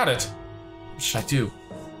doubt about it. What should I do?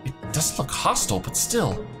 It doesn't look hostile, but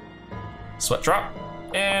still. Sweat drop,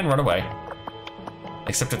 and run away.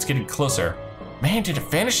 Except it's getting closer. Man, did it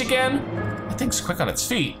vanish again? That thing's quick on its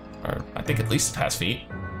feet. Or I think at least it has feet.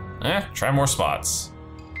 Try more spots.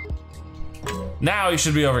 Now he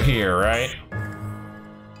should be over here, right?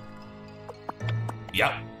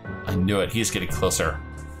 Yep, I knew it, he's getting closer.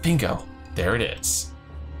 Bingo, there it is.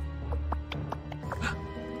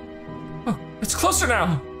 Oh, it's closer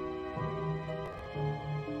now.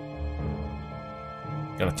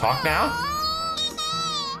 Gonna talk now?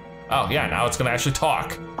 Oh yeah, now it's gonna actually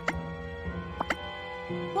talk.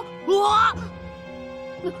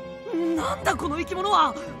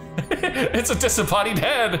 It's a disembodied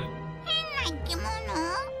head.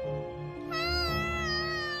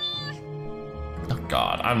 Oh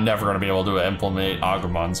god, I'm never gonna be able to implement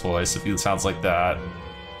Agumon's voice if he sounds like that.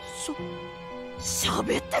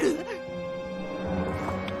 喋ってる。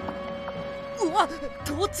うわ、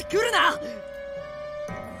こっち来るな。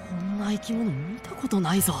な生き物見たこと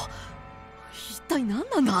ないぞ。一体何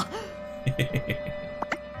なんだ。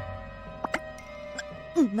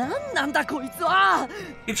何なんだこいつは。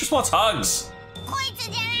 He just wants hugs. こいつ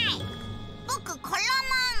じゃない。僕コロ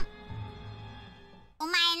モン。お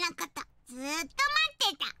前のことずっと待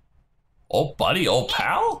ってた。 Old buddy, old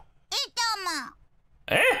pal? いいと思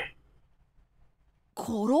う。Eh?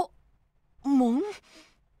 コロモン。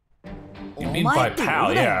 You mean by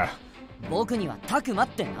pal, yeah. 僕にはタクマっ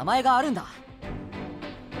て名前があるんだ。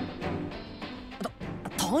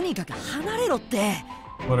とにかく離れろって。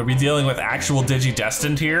 What, are we dealing with actual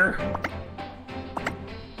Digidestined here?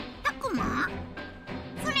 タクマ？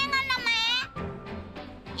それが名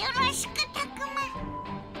前？よろしくタク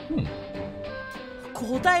マ。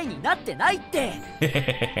答えになってないって。い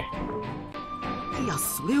や、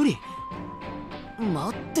それより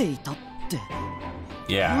待っていたって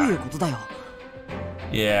Yeah. どういうことだよ。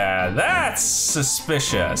 Yeah, that's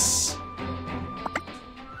suspicious.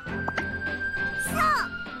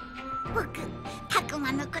 僕、タク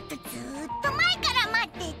マのことずっと前から待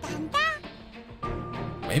っていたんだ。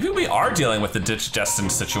 Maybe we are dealing with the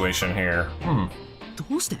Digidestined situation here. ど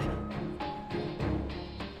うして？ど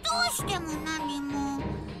うしても何も。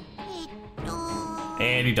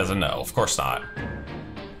And he doesn't know. Of course not.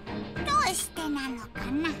 どうしてなの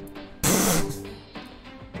かな。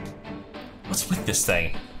 What's with this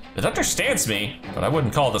thing? It understands me, but I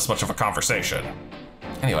wouldn't call this much of a conversation.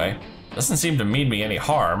 Anyway, doesn't seem to mean me any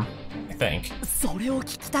harm, I think. それを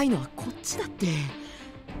聞きたいのはこっちだって。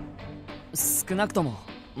少なくとも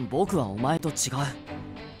僕はお前と違う。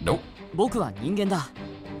 Nope. 僕は人間だ。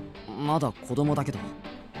まだ子供だけど。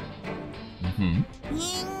Mm-hmm.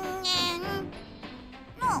 人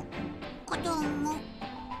間の子供。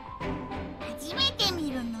初めて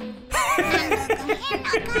見るのに、なんだか変な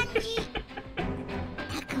感じ。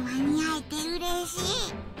タクマに会えて嬉し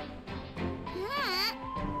い。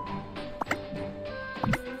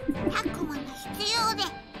タクマが必要で、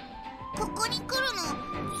ここに来るの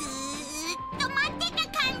ずーっと待ってた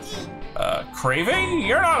感じ。Craving?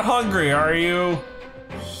 You're not hungry, are you?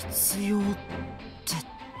 必要って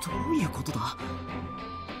どういうことだ。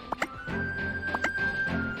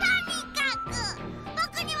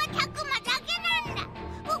僕にはタクマだけなんだ。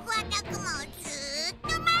僕はタクマをずーっと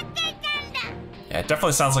待っていたんだ。 Yeah, it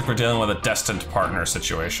definitely sounds like we're dealing with a destined partner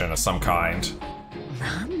situation of some kind.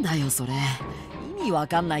 なんだよそれ。意味わ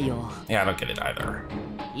かんないよ。 Yeah, I don't get it either.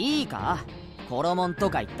 いいか、コロモン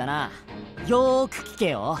とか言ったな。よーく聞け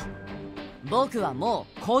よ。僕はも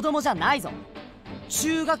う子供じゃないぞ。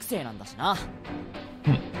中学生なんだしな。中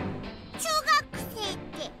学生っ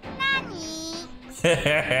て何？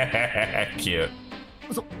 Cute.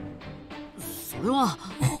 それは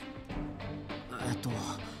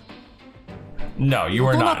No, you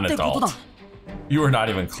are not an 大人ってことだ。 adult. You are not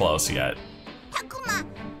even close yet. タクマ、さ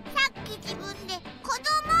っき自分で子供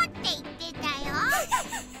って言ってたよ。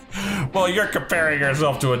Well, you're comparing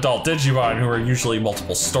yourself to adult Digimon who are usually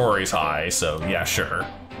multiple stories high, so yeah, sure.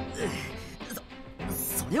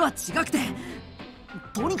 それは違くて、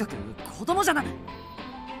とにかく子供じゃない。子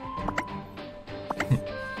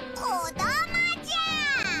供じゃ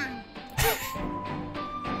ん。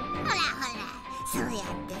ほらほら、そうやっ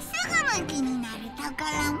てすぐ向きになるとこ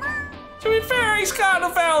ろも。 To be fair, he's got a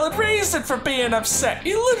valid reason for being upset.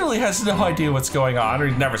 He literally has no idea what's going on, or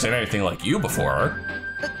he's never seen anything like you before.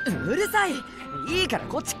 うるさい。いいから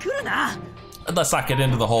こっち来るな。 And let's not get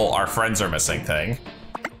into the whole our friends are missing thing. 待っ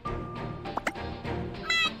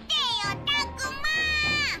てよ、タク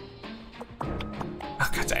マ。 Oh,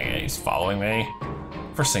 God dang it, he's following me.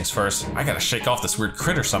 First things first, I gotta shake off this weird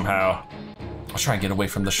critter somehow. I'll try and get away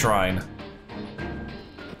from the shrine.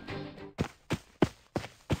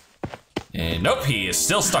 And nope, he is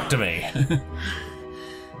still stuck to me.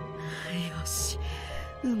 よし、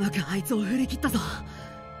うまくあいつを振り切ったぞ。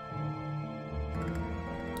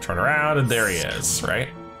 Turn around and there he is, right?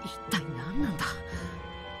 一体何なんだ。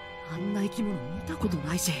あんな生き物見たこと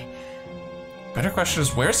ないし。 Better question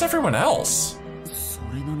is, where's everyone else? そ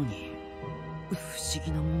れなのに不思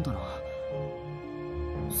議なもんだな。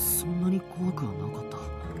そんなに怖くはなかった。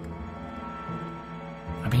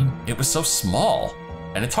 I mean, it was so small,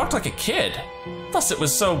 and it talked like a kid. Plus, it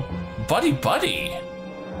was so buddy-buddy.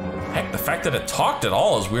 Heck, the fact that it talked at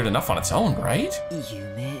all is weird enough on its own, right?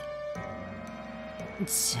 夢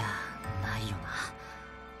じゃないよな。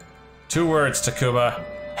 Two words, Takuma.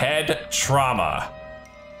 Head trauma.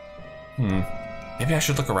 Maybe I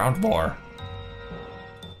should look around more.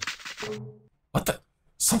 What the?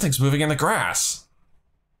 Something's moving in the grass.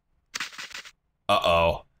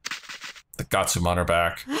 Uh-oh. The Gatsumon are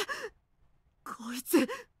back. こいつ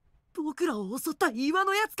僕らを襲った岩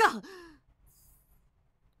のやつか。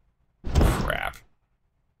 Crap.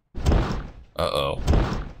 Uh-oh.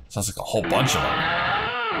 Sounds like a whole bunch of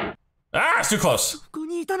them. Ah, it's too close. ここ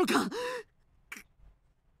にいたのか。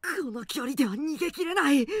この距離では逃げきれ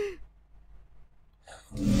ない。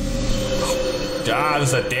 Ah,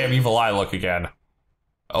 there's that damn evil eye look again.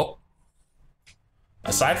 Oh.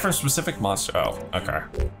 Aside from specific monster, oh, okay.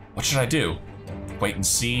 What should I do? Wait and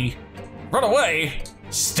see? Run away?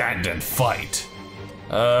 Stand and fight.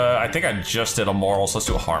 I think I just did a moral, so let's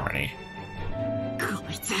do a harmony. こ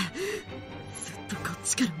いつ、ずっとこっ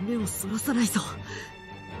ちから目をそらさないぞ。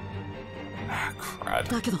 Ah, crud.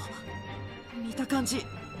 だけど、見た感じ、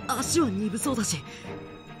足は鈍そうだし。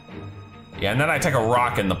 Yeah, and then I take a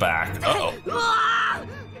rock in the back. Uh-oh. うわ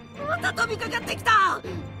ー！また飛びかかってきた。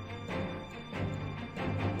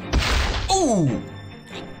 Ooh!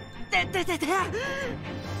 て。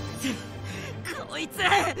こいつ。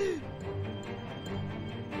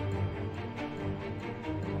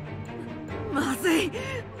まずい。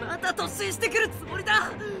また突進してくるつもり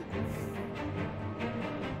だ。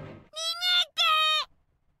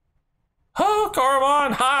 Oh,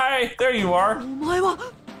 Coromon, hi! There you are. お前は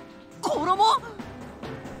衣？こ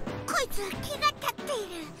いつは気が立ってい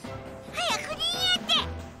る。早く逃げて。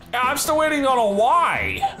 I'm still waiting on a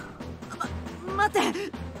why. 待っ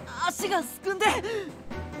て、足がすくんで。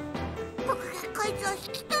僕がこいつを引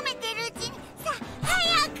き止めてるうちにさ、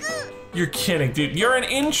早く。 You're kidding, dude. You're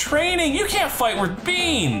in training. You can't fight with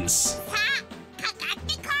beans. さあ、かかっ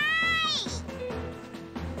てこ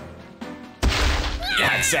い。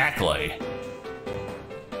 Yeah, exactly.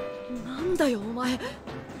 なんだよお前、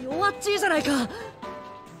弱っちいじゃないか。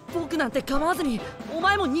僕なんて構わずにお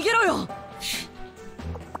前も逃げろよ。だ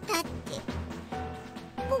って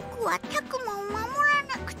僕はタクマを守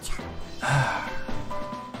らなくちゃ。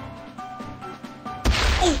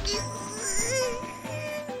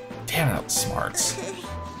Damn, that was smarts.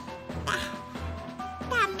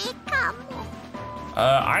 ダメかも。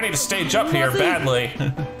I need to stage up here badly.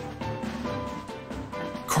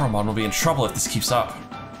 Coromon will be in trouble if this keeps up.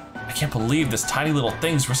 I can't believe this tiny little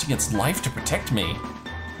thing's risking its life to protect me.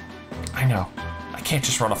 I know. I can't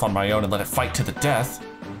just run off on my own and let it fight to the death.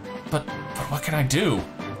 But what can I do?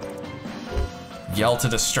 Yell to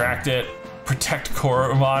distract it, protect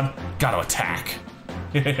Coromon, gotta attack.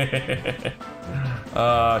 Can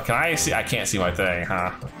I see? I can't see my thing,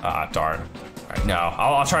 huh? Ah, darn. All right, no,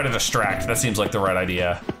 I'll try to distract. That seems like the right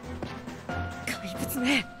idea. 怪物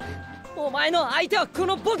め、お前の相手はこ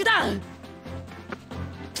の僕だ。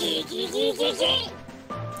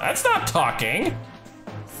 That's not talking.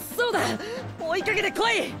 そうだ、追いかけてこ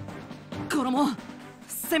い。衣、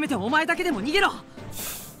せめてお前だけでも逃げろ。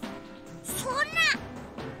そんな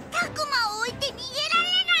タクマを置いて逃げられ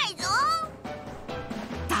ないぞ。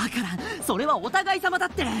だからそれはお互い様だっ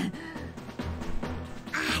て。あ、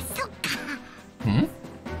そっか。Hmm?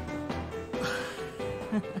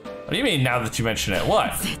 What do you mean now that you mention it?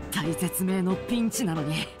 What? 絶体絶命のピンチなの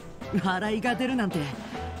に笑いが出るなんて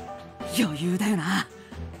余裕だよな。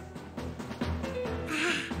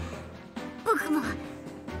僕もな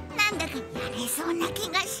んだかやれそうな気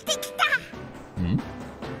がしてきた。Hmm?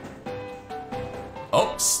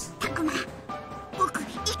 Oops. タクマ、僕行か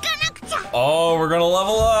なくちゃ。Oh, we're gonna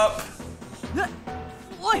level up.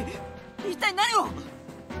 おい、一体何を。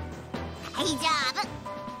大丈夫。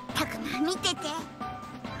タクマ見てて。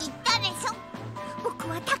言ったでしょ。僕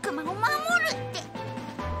はタクマを守るって。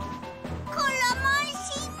コロモン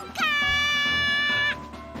進化。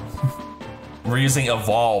 We're using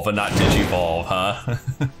evolve and not digivolve, huh?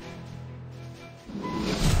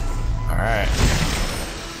 All right.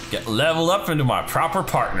 Get leveled up into my proper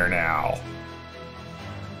partner now.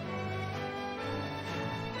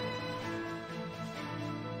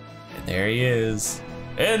 And there he is,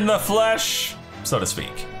 in the flesh, so to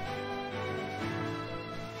speak.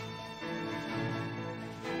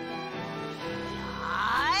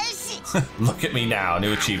 Look at me now,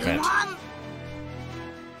 new achievement.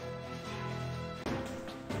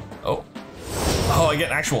 Oh. Oh, I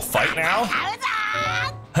get an actual fight now?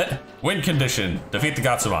 Win condition, defeat the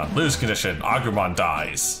Gatsumon. Lose condition, Agumon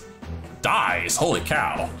dies. Dies? Holy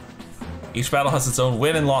cow. Each battle has its own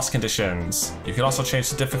win and loss conditions. You can also change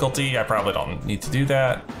the difficulty. I probably don't need to do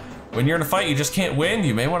that. When you're in a fight you just can't win,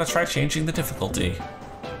 you may want to try changing the difficulty.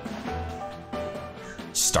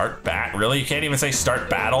 Start bat? Really? You can't even say start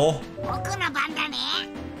battle?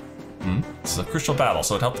 This is a crucial battle,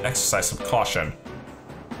 so it helped exercise some caution.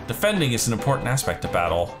 Defending is an important aspect of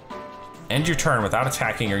battle. End your turn without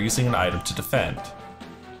attacking or using an item to defend.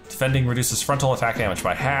 Defending reduces frontal attack damage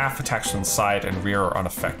by half, attacks from the side and rear are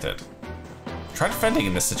unaffected. Try defending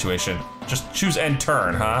in this situation. Just choose end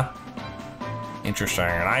turn, huh? Interesting,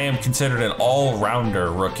 and I am considered an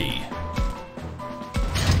all-rounder rookie.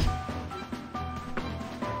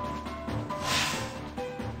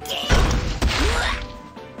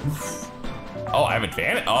 Oh, I have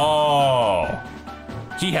advantage. Oh,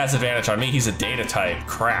 he has advantage on me. He's a data type.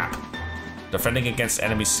 Crap. Defending against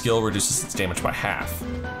enemy skill reduces its damage by half.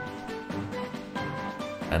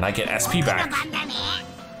 And I get SP back.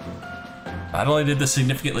 Not only did this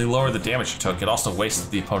significantly lower the damage it took, it also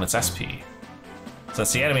wasted the opponent's SP.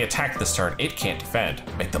 Since the enemy attacked this turn, it can't defend.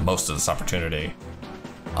 Make the most of this opportunity.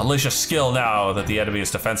 Unleash a skill now that the enemy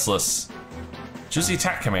is defenseless. Choose the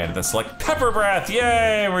attack command and then select Pepper Breath.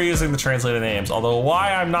 Yay, we're using the translated names. Although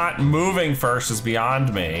why I'm not moving first is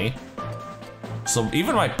beyond me. So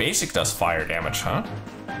even my basic does fire damage, huh?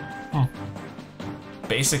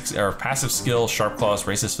 Basic or passive skill, Sharp Claws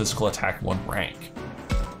raises physical attack 1 rank.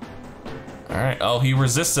 All right, oh, he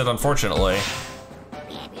resisted, unfortunately.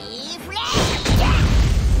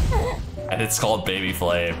 And it's called Baby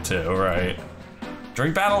Flame too, right?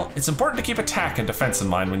 During battle, it's important to keep attack and defense in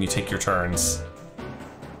mind when you take your turns.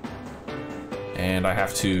 And I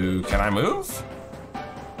have to, can I move?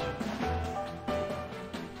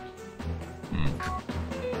 I'm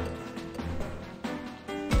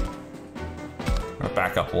gonna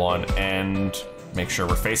back up 1 and make sure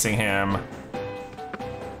we're facing him.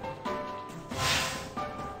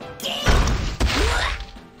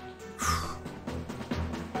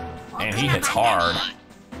 And he hits hard.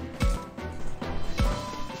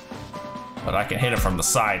 But I can hit him from the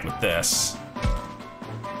side with this.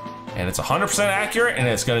 And it's 100% accurate, and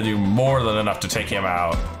it's gonna do more than enough to take him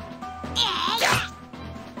out.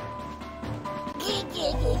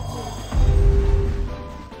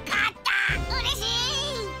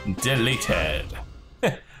 Deleted.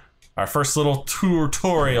 Our first little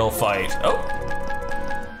tutorial fight. Oh,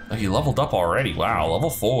 he leveled up already. Wow, level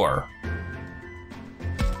 4.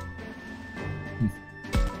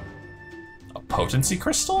 A potency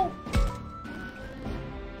crystal?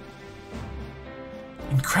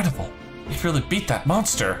 Incredible. You've really beat that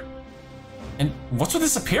monster. And what's with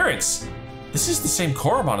this appearance? This is the same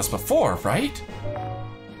Koromon as before, right?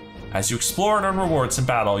 As you explore and earn rewards in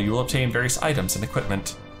battle, you will obtain various items and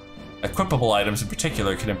equipment. Equipable items in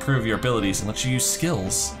particular can improve your abilities and let you use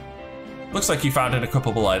skills. Looks like you found an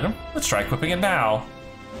equipable item. Let's try equipping it now.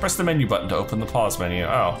 Press the menu button to open the pause menu.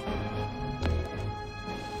 Oh.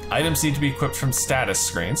 Items need to be equipped from status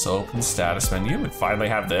screen, so open the status menu and finally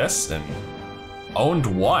have this, and owned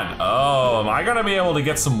 1. Oh, am I gonna be able to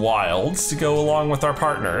get some wilds to go along with our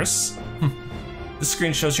partners? This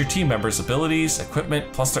screen shows your team members' abilities,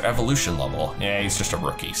 equipment, plus their evolution level. Yeah, he's just a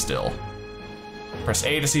rookie still. Press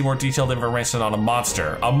A to see more detailed information on a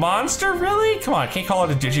monster. A monster, really? Come on, can't call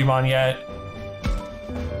it a Digimon yet.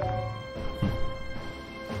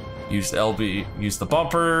 Use LB, use the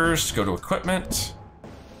bumpers to go to equipment.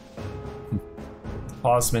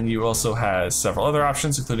 Pause menu also has several other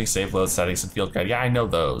options, including save, load, settings, and field guide. Yeah, I know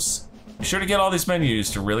those. Be sure to get all these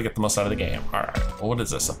menus to really get the most out of the game. All right, well, what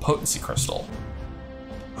is this? A potency crystal.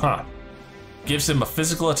 Huh. Gives him a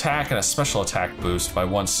physical attack and a special attack boost by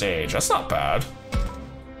 1 stage. That's not bad.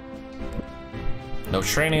 No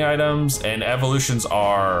training items, and evolutions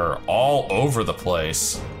are all over the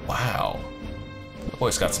place. Wow. The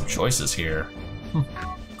boy's got some choices here.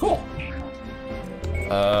 Cool.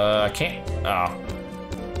 I can't. Oh.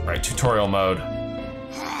 Right, tutorial mode.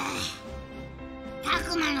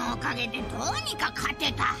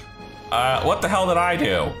 What the hell did I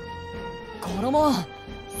do? これも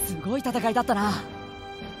すごい戦いだったな。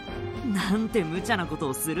なんて無茶なこと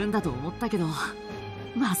をするんだと思ったけど、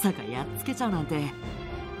まさかやっつけちゃうなんて。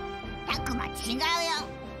たくま違うよ。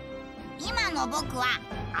今の僕は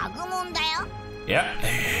アグモンだよ。Yep.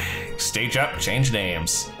 Stage up, change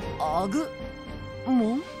names. アグ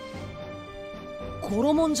モン？コ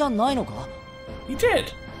ロモンじゃないのか？ You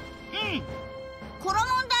did. うん。コロ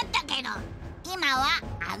モンだったけど、今は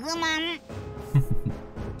アグモン。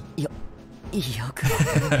よく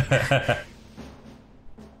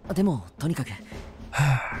でもとにかく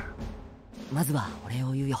まずはお礼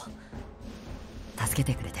を言うよ。助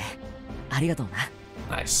けてくれてありがとうな。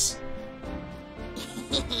ナイス。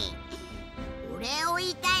お礼を言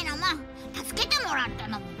いたいのも助けてもらった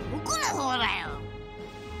のも僕の方だよ。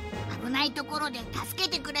危ないところで助け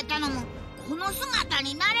てくれたのもこの姿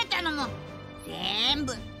になれたのも全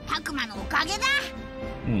部たくまのおかげだ。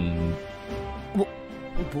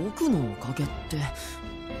僕のおかげって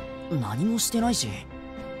何もしてないし。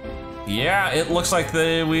Yeah, it looks like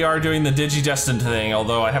we are doing the Digidestined thing,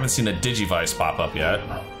 although I haven't seen a Digivice pop up yet.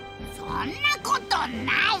 そんなことな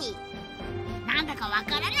い。なかわ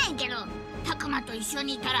からないけど、たくまと一緒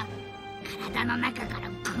にいたら体の中から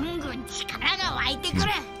ぐんぐん力が湧いてくる。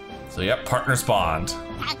So yep, partners bond.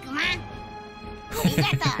 たくま、ありが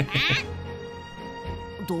とう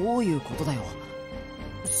な。どういうことだよ。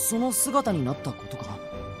その姿になったことか。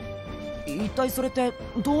一体それって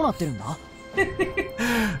どうなってるんだ？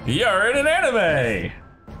 You're in an anime!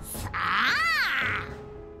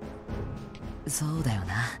 そうだよ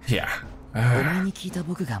な。Yeah. お前に聞いた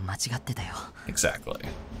僕が間違ってたよ。Exactly. 照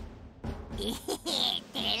れる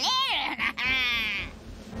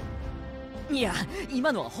な。いや、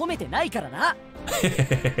今のは褒めてないからな。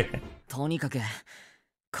とにかく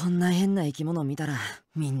こんな変な生き物見たら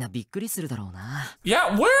みんなびっくりするだろうな。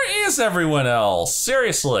Yeah, where is everyone else?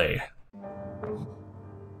 Seriously.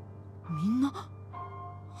 みんな、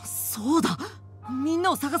そうだ、みん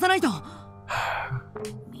なを探さないと。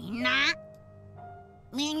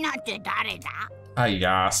みんなって誰だ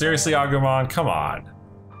？Yeah, seriously, Agumon, come on.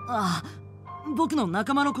 ああ、僕の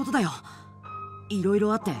仲間のことだよ。いろい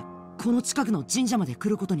ろあってこの近くの神社まで来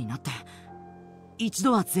ることになって、一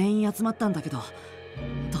度は全員集まったんだけど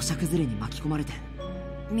土砂崩れに巻き込まれて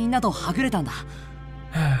みんなとはぐれたんだ。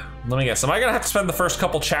Let me guess, am I gonna have to spend the first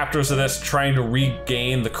couple chapters of this trying to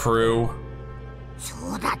regain the crew? そ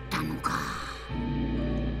うだったのか。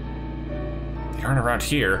 They aren't around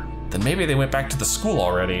here. Then maybe they went back to the school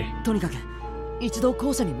already. とにかく一度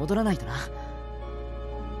校舎に戻らないとな。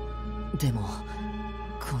でも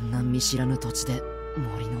こんな見知らぬ土地で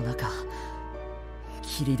森の中、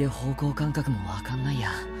霧で方向感覚もわかんないや。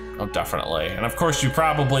Oh, definitely. And of course, you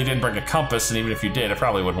probably didn't bring a compass, and even if you did, it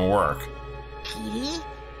probably wouldn't work. 霧？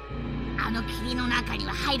あの霧の中に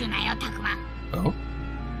は入るなよ、たくま。Oh?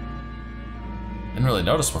 Didn't really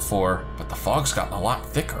notice before, but the fog's gotten a lot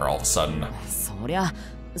thicker all of a sudden. そりゃ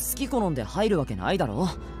好き好んで入るわけないだろ。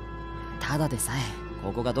ただでさえ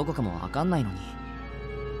ここがどこかもわかんないのに、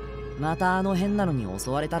またあの変なのに襲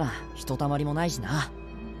われたらひとたまりもないしな。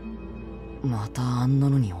またあんな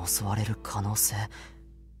のに襲われる可能性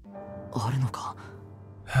あるのか？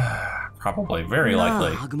 Probably very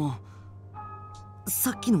likely. ハグモン、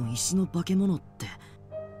さっきの石の化け物って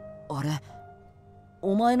あれ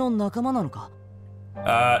お前の仲間なのか？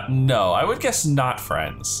 No, I would guess not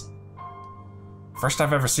friends. First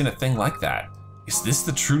I've ever seen a thing like that. Is this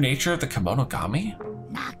the true nature of the Kemonogami?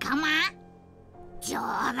 仲間？冗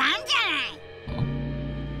談じゃない。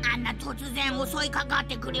あんな突然襲いかかっ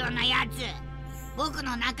てくるようなやつ、僕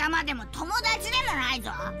の仲間でも友達でもない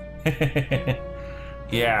ぞ。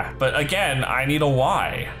Yeah, but again, I need a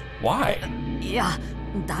why. Why? いや、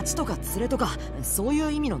ダチとか連れとかそうい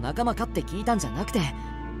う意味の仲間かって聞いたんじゃなくて、第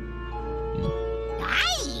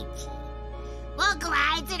一、僕は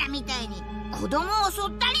あいつらみたいに子供を襲っ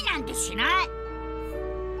たりなんてしな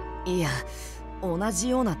い。いや、同じ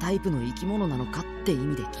ようなタイプの生き物なのかって意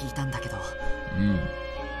味で聞いたんだけど。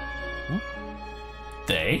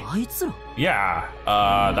They? あいつら？ Yeah,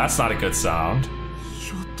 that's not a good sound.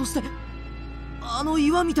 ひょっとしてあの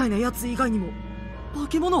岩みたいなやつ以外にも化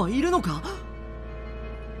け物はいるのか？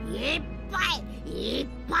いっぱいいる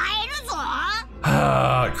ぞ。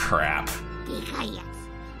Ah, crap. でかいや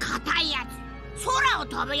つ、硬いやつ、空を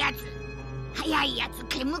飛ぶやつ、速いやつ、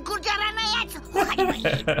毛むくじゃらなやつ、他にもいる。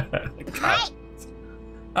はい。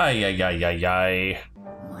Ay, ay, ay, ay, ay.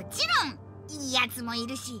 もちろんいいやつもい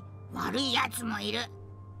るし、悪いやつもいる。ど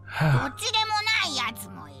っちでもないやつ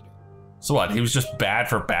もいる。So what, he was just bad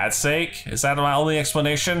for bad's sake? Is that my only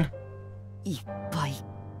explanation? いっぱい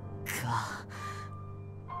か。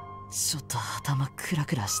ちょっと頭クラ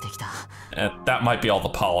クラしてきた。That might be all the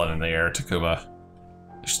pollen in the air, Takuma.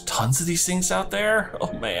 There's tons of these things out there?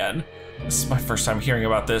 Oh man. This is my first time hearing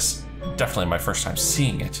about this. Definitely my first time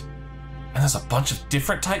seeing it. And there's a bunch of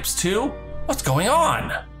different types too? What's going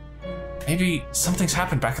on? Maybe something's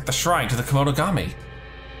happened back at the shrine to the Kemonogami.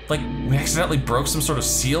 Like, we accidentally broke some sort of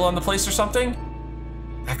seal on the place or something?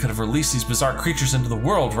 That could have released these bizarre creatures into the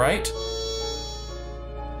world, right?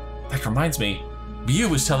 That reminds me, Miyu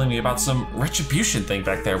was telling me about some retribution thing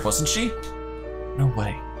back there, wasn't she? No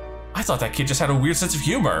way. I thought that kid just had a weird sense of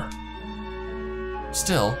humor.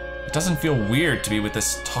 Still, it doesn't feel weird to be with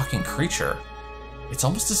this talking creature. It's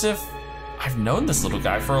almost as if I've known this little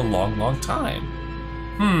guy for a long, long time.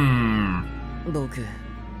 僕、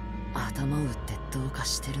頭打ってどうか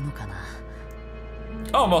してるのかな。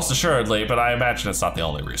 Oh, most assuredly, but I imagine it's not the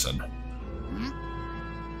only reason.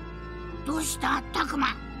 どうしたタクマ？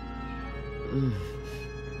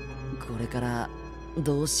これから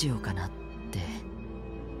どうしようかなって。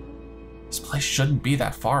 This place shouldn't be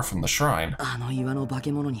that far from the shrine. あの岩の化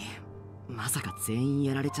け物にまさか全員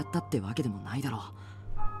やられちゃったってわけでもないだろう。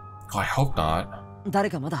 Oh, I hope not. 誰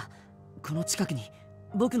かまだこの近くに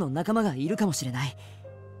僕の仲間がいるかもしれない。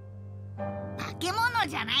化け物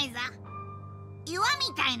じゃないぞ。岩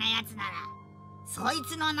みたいなやつならそい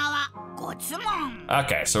つの名はゴツモン。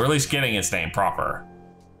 Okay, so we're at least getting his name proper.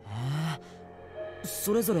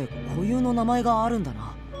 それぞれ固有の名前があるんだ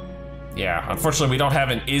な。Yeah, unfortunately we don't have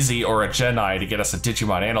an Izzy or a Genai to get us a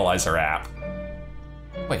Digimon Analyzer app.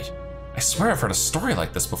 Wait, I swear I've heard a story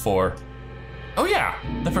like this before. Oh yeah,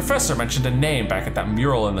 the professor mentioned a name back at that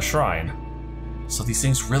mural in the shrine. So these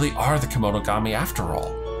things really are the Kemonogami after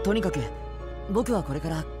all. とにかく僕はこれか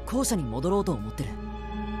ら校舎に戻ろうと思ってる。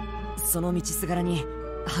その道すがらに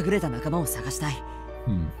はぐれた仲間を探したい。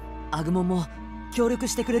アグモンも協力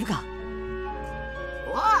してくれるか？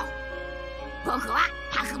おう、僕は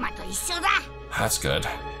悪魔と一緒だ。 That's good.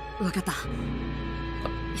 わかった。よ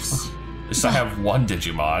し。At least I have one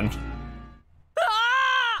Digimon.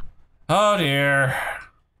 Oh dear.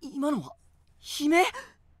 今のは悲鳴？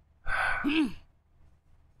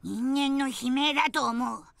人間の悲鳴だと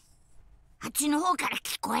思う。あっちの方から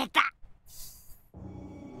聞こえた。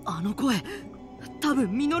あの声、多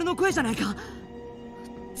分ミノルの声じゃないか。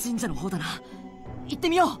神社の方だな。行って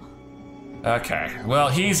みよう。 Okay, well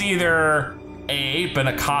he's either A, been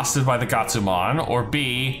accosted by the Gatsumon, or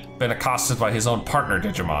B, been accosted by his own partner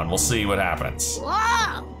Digimon. We'll see what happens. おう。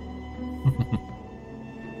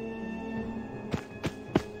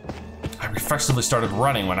I reflexively started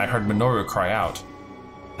running when I heard Minoru cry out.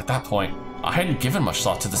 At that point, I hadn't given much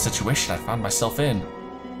thought to the situation I found myself in.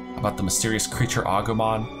 About the mysterious creature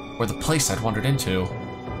Agumon, or the place I'd wandered into.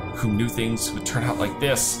 Who knew things would turn out like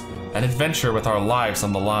this? An adventure with our lives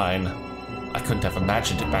on the line. I couldn't have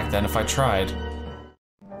imagined it back then if I tried.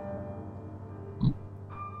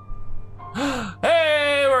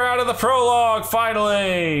 Hey, we're out of the prologue,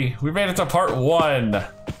 finally! We made it to part 1.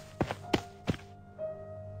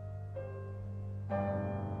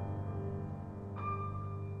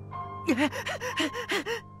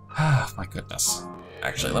 My goodness.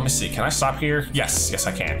 Actually, let me see. Can I stop here? Yes,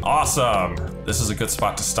 I can. Awesome. This is a good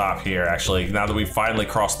spot to stop here, actually, now that we've finally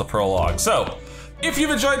crossed the prologue. So, if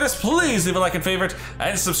you've enjoyed this, please leave a like and favorite,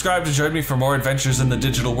 and subscribe to join me for more adventures in the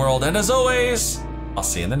digital world. And as always, I'll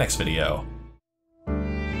see you in the next video.